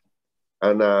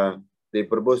 and they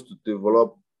proposed to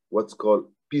develop what's called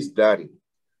peace diary,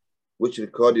 which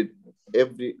recorded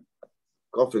every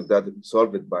conflict that is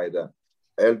solved by the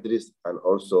elders and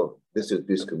also district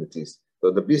peace committees. So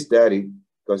the peace diary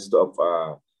consists of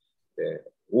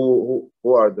who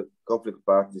are the conflict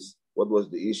parties, what was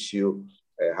the issue,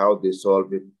 how they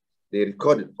solved it. They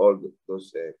recorded all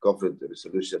those conflict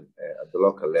resolution at the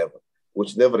local level,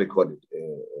 which never recorded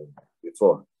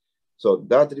before. So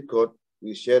that record,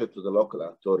 we shared it to the local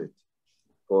authority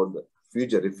for the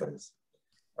future reference.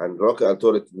 And local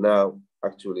authority now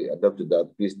actually adopted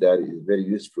that peace diary is very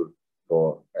useful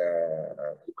for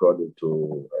recording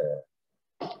to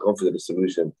conflict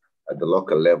resolution at the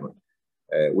local level,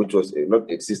 which was not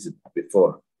existed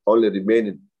before, only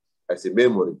remaining as a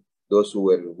memory, those who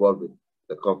were involved in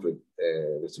the conflict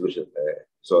resolution.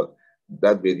 So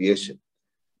that mediation.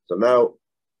 So now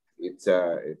it's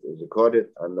recorded,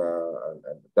 and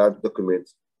that document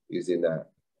is in a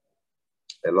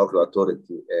local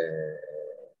authority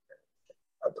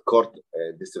at the court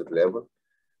district level,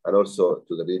 and also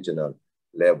to the regional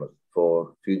level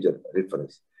for future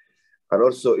reference. And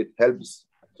also it helps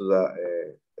to the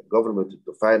government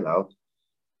to find out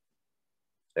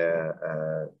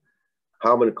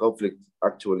how many conflicts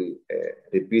actually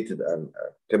repeated and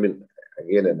coming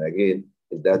again and again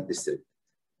in that district.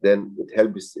 Then it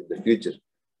helps in the future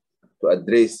to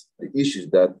address the issues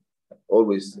that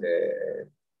always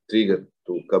trigger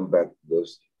to come back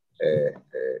those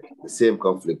the same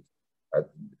conflict at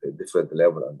a different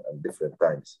level and different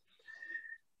times.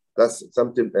 That's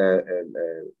something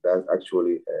that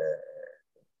actually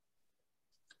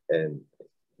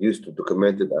used to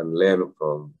document it and learn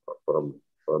from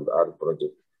the art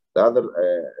project. The other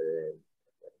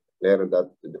learning that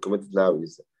documented now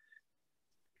is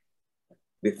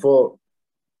before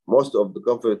most of the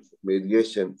conflict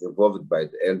mediation involved by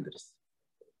the elders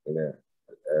in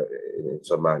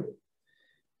Somalia.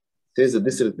 Since the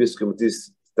district peace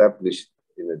committees established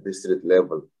in a district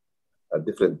level at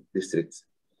different districts,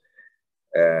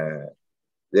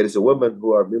 there is a woman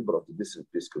who are member of the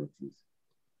district peace committees.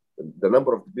 The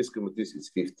number of the peace committees is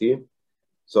 15.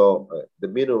 So the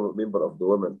minimum member of the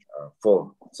women are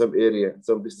 4. Some area,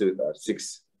 some districts are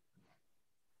 6,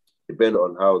 depending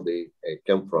on how they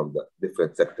come from the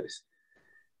different sectors.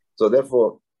 So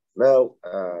therefore, now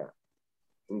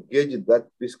engaging that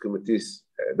peace committees,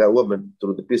 that woman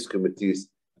through the peace committees,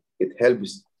 it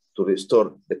helps to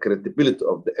restore the credibility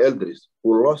of the elders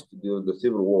who lost during the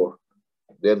civil war,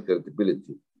 their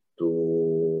credibility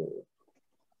to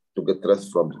get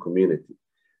trust from the community.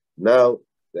 Now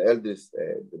the elders,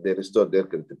 they restore their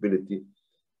credibility,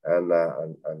 and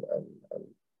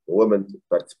women's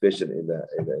participation in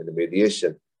the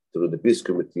mediation through the peace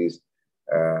committees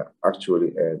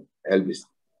actually helps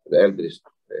the elders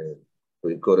to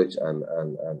encourage and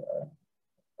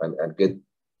get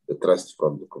the trust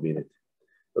from the community.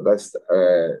 So that's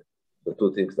the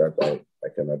 2 things that I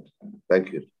can add.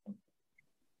 Thank you.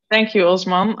 Thank you,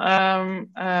 Osman.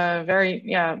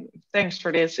 Thanks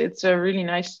for this. It's really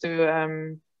nice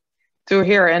to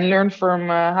hear and learn from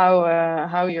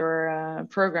how your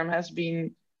program has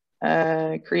been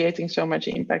creating so much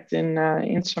impact in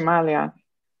Somalia.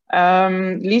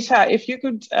 Lisa, if you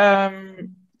could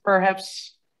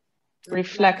perhaps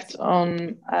reflect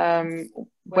on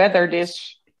whether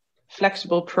this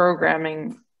flexible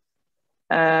programming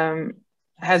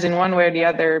has in one way or the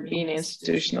other been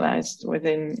institutionalized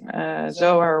within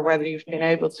ZOA, or whether you've been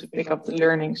able to pick up the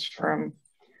learnings from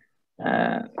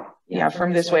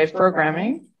this way of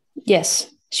programming. Yes,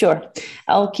 sure.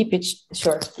 I'll keep it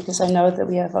short because I know that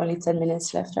we have only 10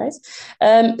 minutes left, right?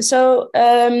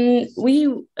 We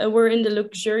were in the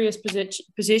luxurious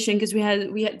position because we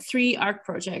had 3 ARC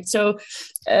projects. So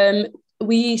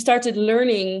we started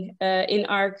learning in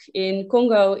ARC in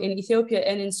Congo, in Ethiopia,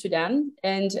 and in Sudan.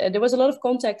 And there was a lot of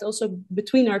contact also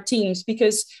between our teams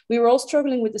because we were all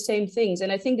struggling with the same things.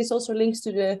 And I think this also links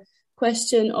to the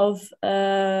question of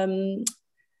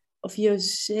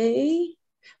Jose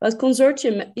about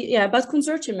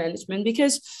consortium management,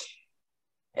 because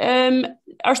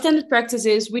our standard practice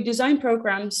is we design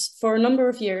programs for a number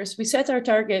of years, we set our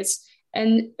targets,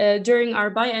 and during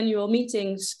our biannual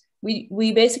meetings,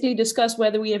 we basically discuss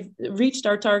whether we have reached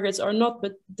our targets or not.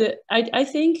 But I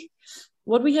think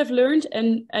what we have learned,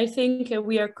 and I think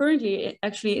we are currently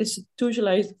actually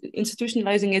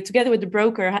institutionalizing it together with the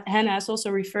broker. Hannah is also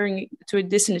referring to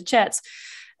this in the chat.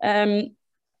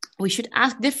 We should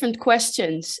ask different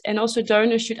questions, and also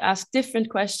donors should ask different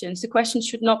questions. The questions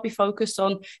should not be focused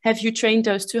on, have you trained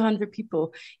those 200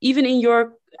 people? Even in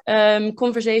your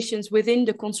conversations within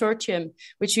the consortium,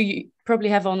 which you probably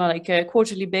have on a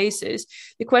quarterly basis,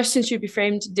 the questions should be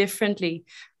framed differently.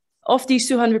 Of these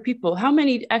 200 people, how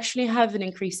many actually have an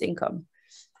increased income?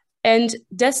 And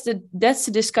that's the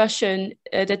discussion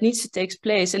that needs to take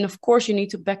place. And of course, you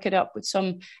need to back it up with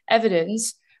some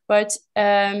evidence, but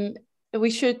we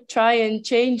should try and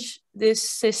change this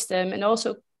system and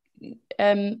also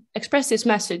express this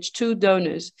message to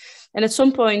donors. And at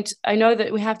some point, I know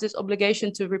that we have this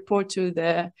obligation to report to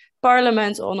the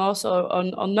parliament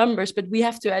on numbers, but we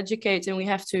have to educate, and we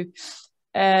have to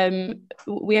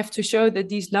show that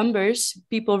these numbers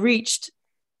people reached,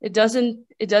 it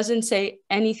doesn't say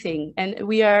anything. And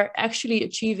we are actually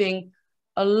achieving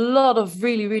a lot of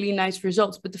really, really nice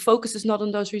results, but the focus is not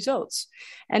on those results.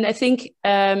 And I think,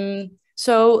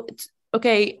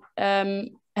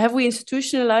 have we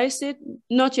institutionalized it?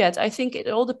 Not yet. I think it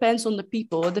all depends on the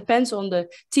people. It depends on the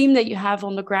team that you have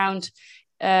on the ground.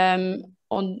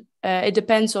 it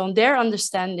depends on their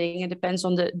understanding. It depends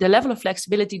on the level of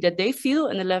flexibility that they feel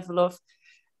and the level of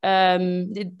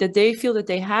that they feel that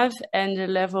they have and the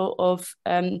level of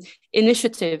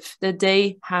initiative that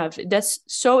they have. That's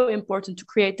so important to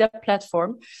create that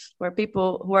platform where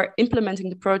people who are implementing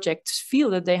the projects feel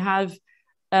that they have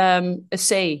a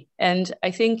say. And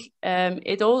I think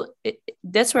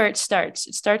that's where it starts.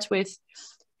 It starts with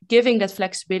giving that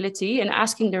flexibility and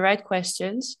asking the right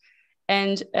questions.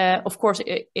 And of course,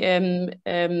 you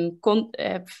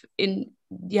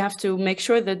have to make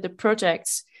sure that the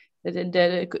projects,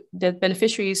 that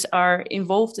beneficiaries are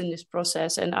involved in this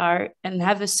process and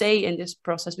have a say in this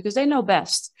process because they know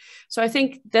best. So I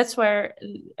think that's where,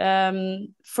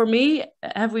 for me,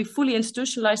 have we fully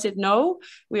institutionalized it? No,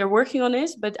 we are working on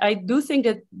it, but I do think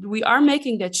that we are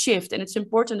making that shift, and it's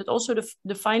important that also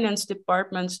the finance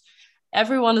departments,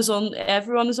 everyone is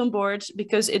on board,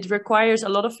 because it requires a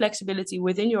lot of flexibility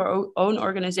within your own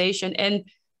organization and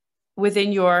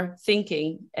within your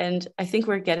thinking. And I think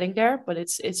we're getting there, but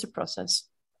it's a process.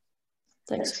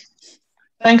 Thanks.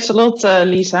 Thanks a lot,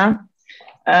 Lisa,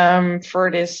 for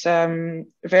this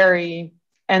very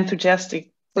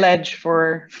enthusiastic pledge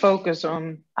for focus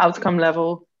on outcome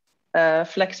level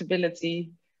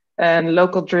flexibility and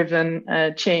local driven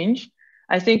change.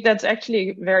 I think that's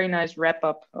actually a very nice wrap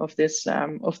up of this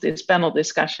panel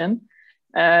discussion.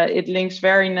 It links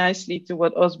very nicely to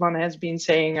what Osman has been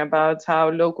saying about how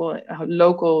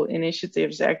local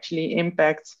initiatives actually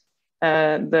impact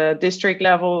the district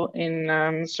level in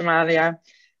Somalia.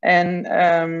 And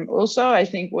also, I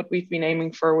think what we've been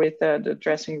aiming for with the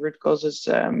Addressing Root Causes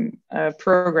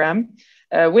program,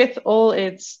 with all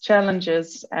its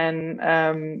challenges and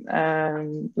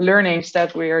learnings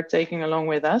that we are taking along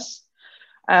with us.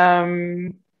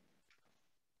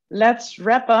 Let's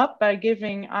wrap up by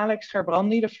giving Alex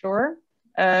Gerbrandi the floor.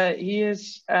 He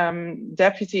is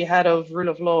Deputy Head of Rule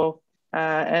of Law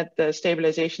at the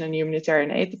Stabilization and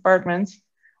Humanitarian Aid Department,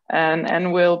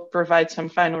 and will provide some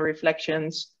final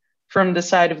reflections from the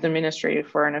side of the Ministry of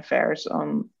Foreign Affairs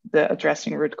on the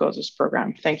Addressing Root Causes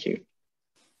program. Thank you.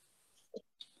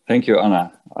 Thank you,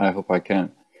 Anna. I hope I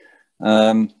can.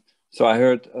 So I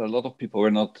heard a lot of people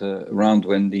were not around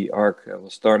when the ARC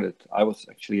was started. I was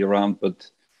actually around,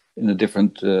 but in a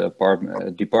different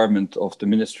department of the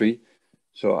ministry.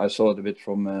 So I saw it a bit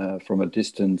from a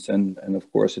distance. And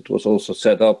of course, it was also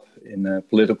set up in a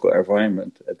political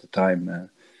environment at the time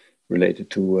related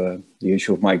to the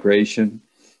issue of migration.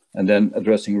 And then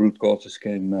addressing root causes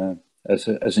came as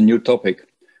a new topic.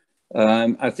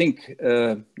 I think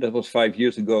that was 5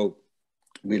 years ago.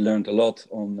 We learned a lot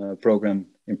on program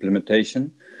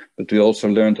implementation, but we also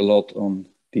learned a lot on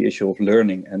the issue of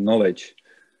learning and knowledge.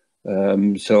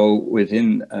 So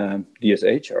within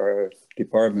DSH, our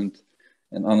department,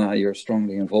 and Anna, you're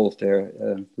strongly involved there,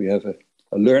 we have a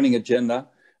learning agenda,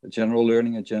 a general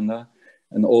learning agenda,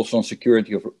 and also on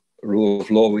security of rule of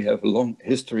law, we have a long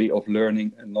history of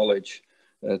learning and knowledge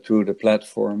through the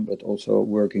platform, but also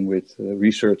working with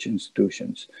research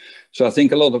institutions. So I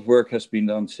think a lot of work has been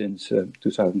done since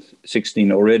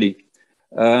 2016 already.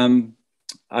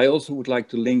 I also would like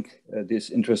to link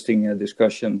this interesting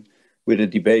discussion with a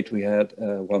debate we had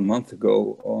 1 month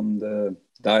ago on the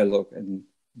dialogue and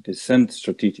dissent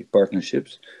strategic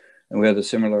partnerships. And we had a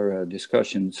similar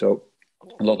discussion. So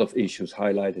a lot of issues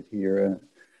highlighted here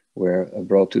were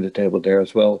brought to the table there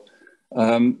as well.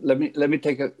 Let me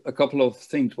take a couple of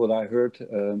things what I heard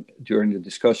during the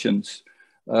discussions.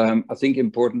 I think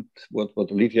important what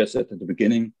Olivia said at the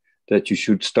beginning, that you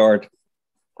should start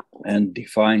and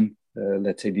define,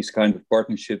 let's say, these kind of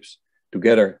partnerships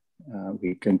together.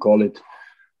 We can call it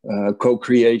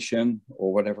co-creation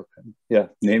or whatever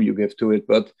name you give to it,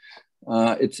 but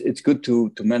it's good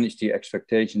to manage the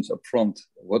expectations up front.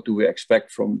 What do we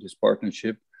expect from this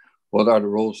partnership? What are the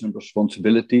roles and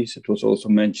responsibilities? It was also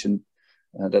mentioned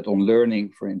that on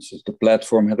learning, for instance, the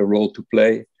platform had a role to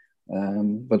play,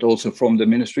 but also from the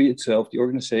ministry itself, the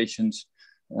organizations,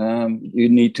 you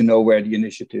need to know where the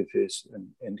initiative is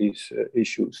in these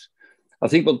issues. I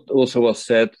think what also was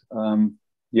said,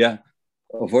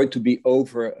 avoid to be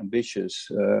over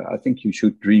ambitious. I think you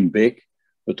should dream big,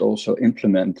 but also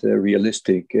implement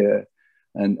realistic.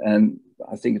 And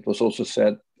I think it was also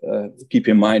said, keep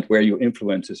in mind where your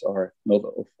influences are, not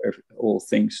of all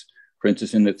things. For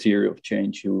instance, in the theory of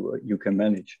change, you can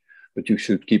manage, but you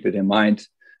should keep it in mind.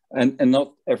 And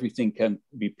not everything can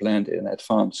be planned in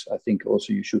advance. I think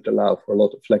also you should allow for a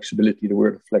lot of flexibility. The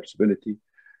word of flexibility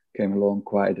came along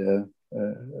quite a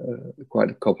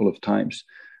couple of times.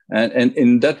 And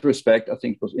in that respect, I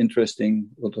think it was interesting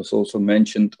what was also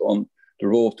mentioned on the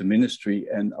role of the ministry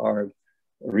and our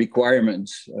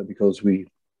requirements because we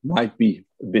might be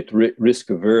a bit risk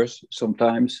averse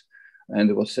sometimes. And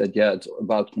it was said, yeah, it's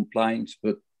about compliance,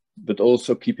 but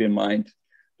also keep in mind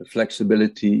the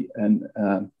flexibility and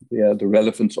the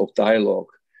relevance of dialogue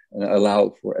and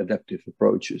allow for adaptive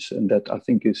approaches. And that, I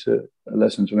think, is a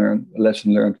lesson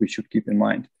learned we should keep in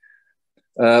mind.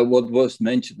 What was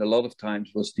mentioned a lot of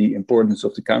times was the importance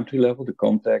of the country level, the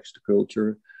context, the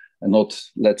culture, and not,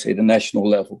 let's say, the national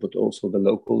level, but also the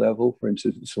local level. For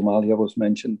instance, Somalia was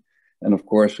mentioned. And of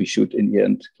course, we should, in the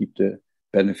end, keep the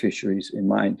beneficiaries in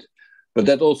mind. But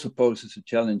that also poses a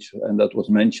challenge, and that was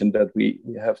mentioned, that we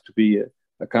have to be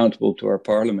accountable to our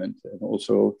parliament and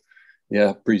also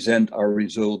present our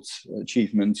results,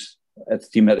 achievements at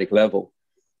thematic level.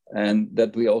 And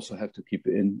that we also have to keep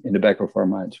in the back of our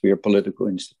minds. We are a political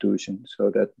institution,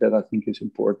 so that I think is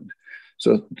important.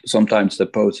 So sometimes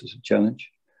that poses a challenge.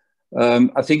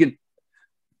 I think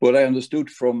what I understood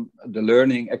from the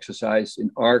learning exercise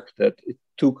in ARC, that it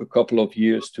took a couple of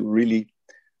years to really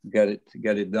get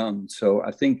it done. So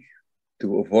I think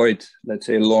to avoid, let's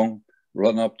say, a long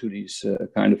run up to these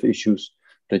kind of issues,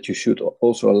 that you should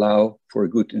also allow for a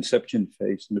good inception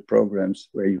phase in the programs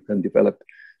where you can develop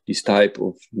these type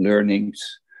of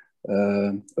learnings,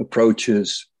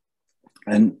 approaches,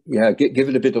 and give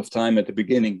it a bit of time at the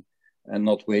beginning and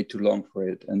not wait too long for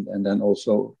it. And then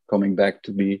also coming back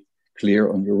to be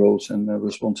clear on your roles and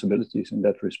responsibilities in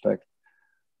that respect.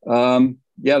 And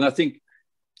I think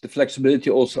the flexibility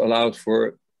also allows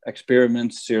for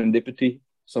experiments, serendipity.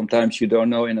 Sometimes you don't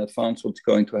know in advance what's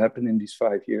going to happen in these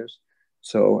 5 years.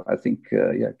 So I think,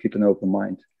 keep an open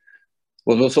mind.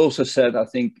 What was also said, I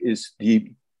think, is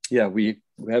we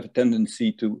have a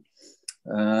tendency to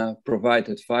provide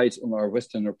advice on our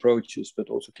Western approaches, but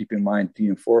also keep in mind the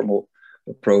informal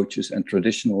approaches and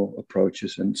traditional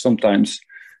approaches. And sometimes,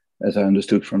 as I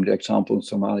understood from the example in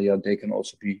Somalia, they can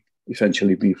also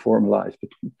eventually be formalized,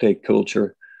 but take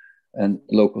culture and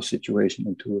local situation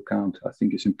into account, I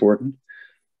think, is important.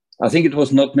 I think it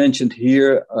was not mentioned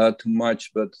here too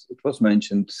much, but it was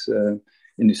mentioned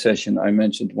in the session I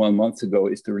mentioned 1 month ago,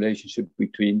 is the relationship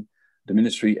between the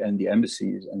ministry and the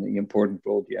embassies, and the important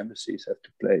role the embassies have to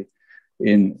play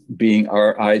in being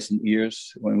our eyes and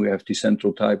ears when we have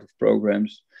decentral type of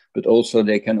programs, but also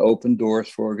they can open doors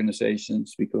for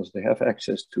organizations because they have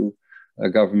access to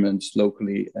governments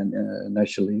locally and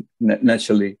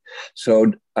nationally.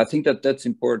 So I think that's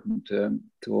important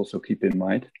to also keep in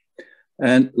mind.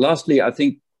 And lastly, I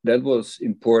think that was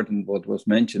important what was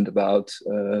mentioned about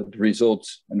the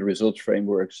results and the results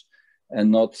frameworks,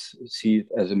 and not see it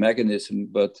as a mechanism,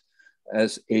 but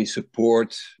as a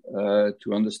support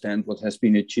to understand what has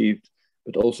been achieved,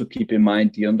 but also keep in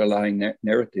mind the underlying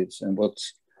narratives and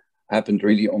what's happened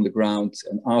really on the ground,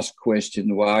 and ask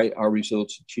questions: why are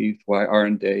results achieved? Why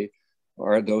aren't they?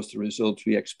 Are those the results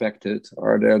we expected?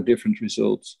 Are there different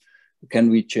results? Can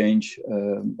we change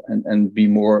and be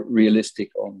more realistic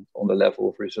on the level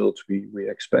of results we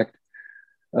expect?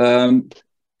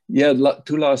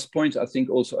 Two last points, I think,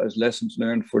 also as lessons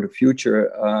learned for the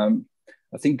future.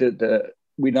 I think that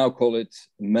we now call it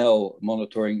MEL,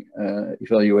 monitoring,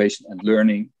 evaluation and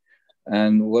learning.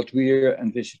 And what we're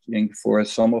envisioning for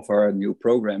some of our new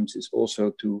programs is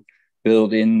also to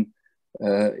build in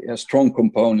strong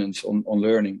components on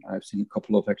learning. I've seen a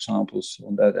couple of examples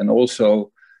on that, and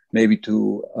also maybe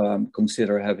to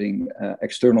consider having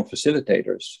external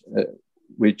facilitators,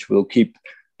 which will keep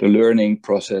the learning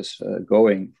process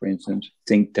going, for instance,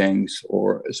 think tanks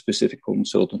or a specific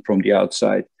consultant from the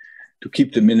outside, to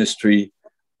keep the ministry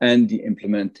and the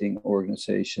implementing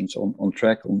organizations on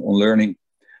track on learning.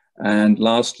 And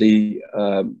lastly,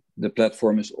 the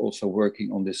platform is also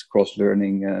working on this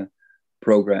cross-learning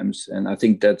programs. And I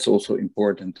think that's also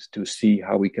important to see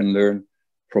how we can learn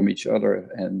from each other.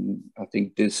 And I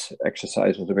think this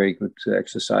exercise was a very good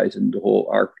exercise, and the whole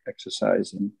ARC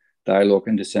exercise and dialogue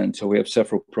and dissent. So we have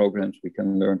several programs we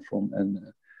can learn from and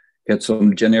get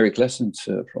some generic lessons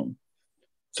from.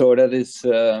 So that is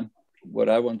what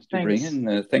I wanted to bring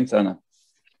in. Thanks, Anna.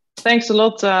 Thanks a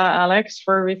lot, Alex,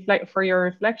 for your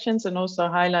reflections, and also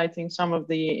highlighting some of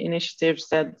the initiatives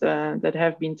that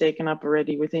have been taken up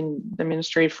already within the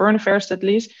Ministry of Foreign Affairs, at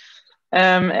least.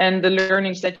 And the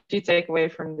learnings that you take away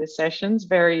from this session is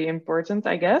very important,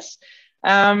 I guess.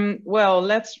 Well,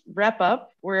 let's wrap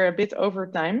up. We're a bit over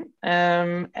time,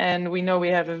 and we know we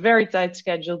have a very tight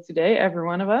schedule today, every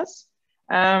one of us.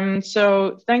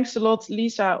 So thanks a lot,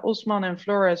 Lisa, Osman, and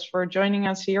Flores, for joining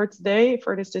us here today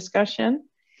for this discussion.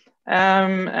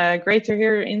 Great to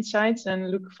hear your insights, and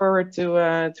look forward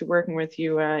to working with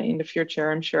you in the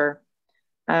future, I'm sure.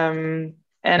 And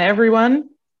everyone,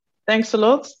 Thanks a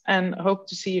lot, and hope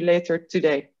to see you later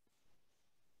today.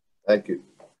 Thank you.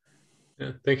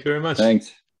 Yeah, thank you very much.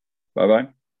 Thanks. Bye-bye.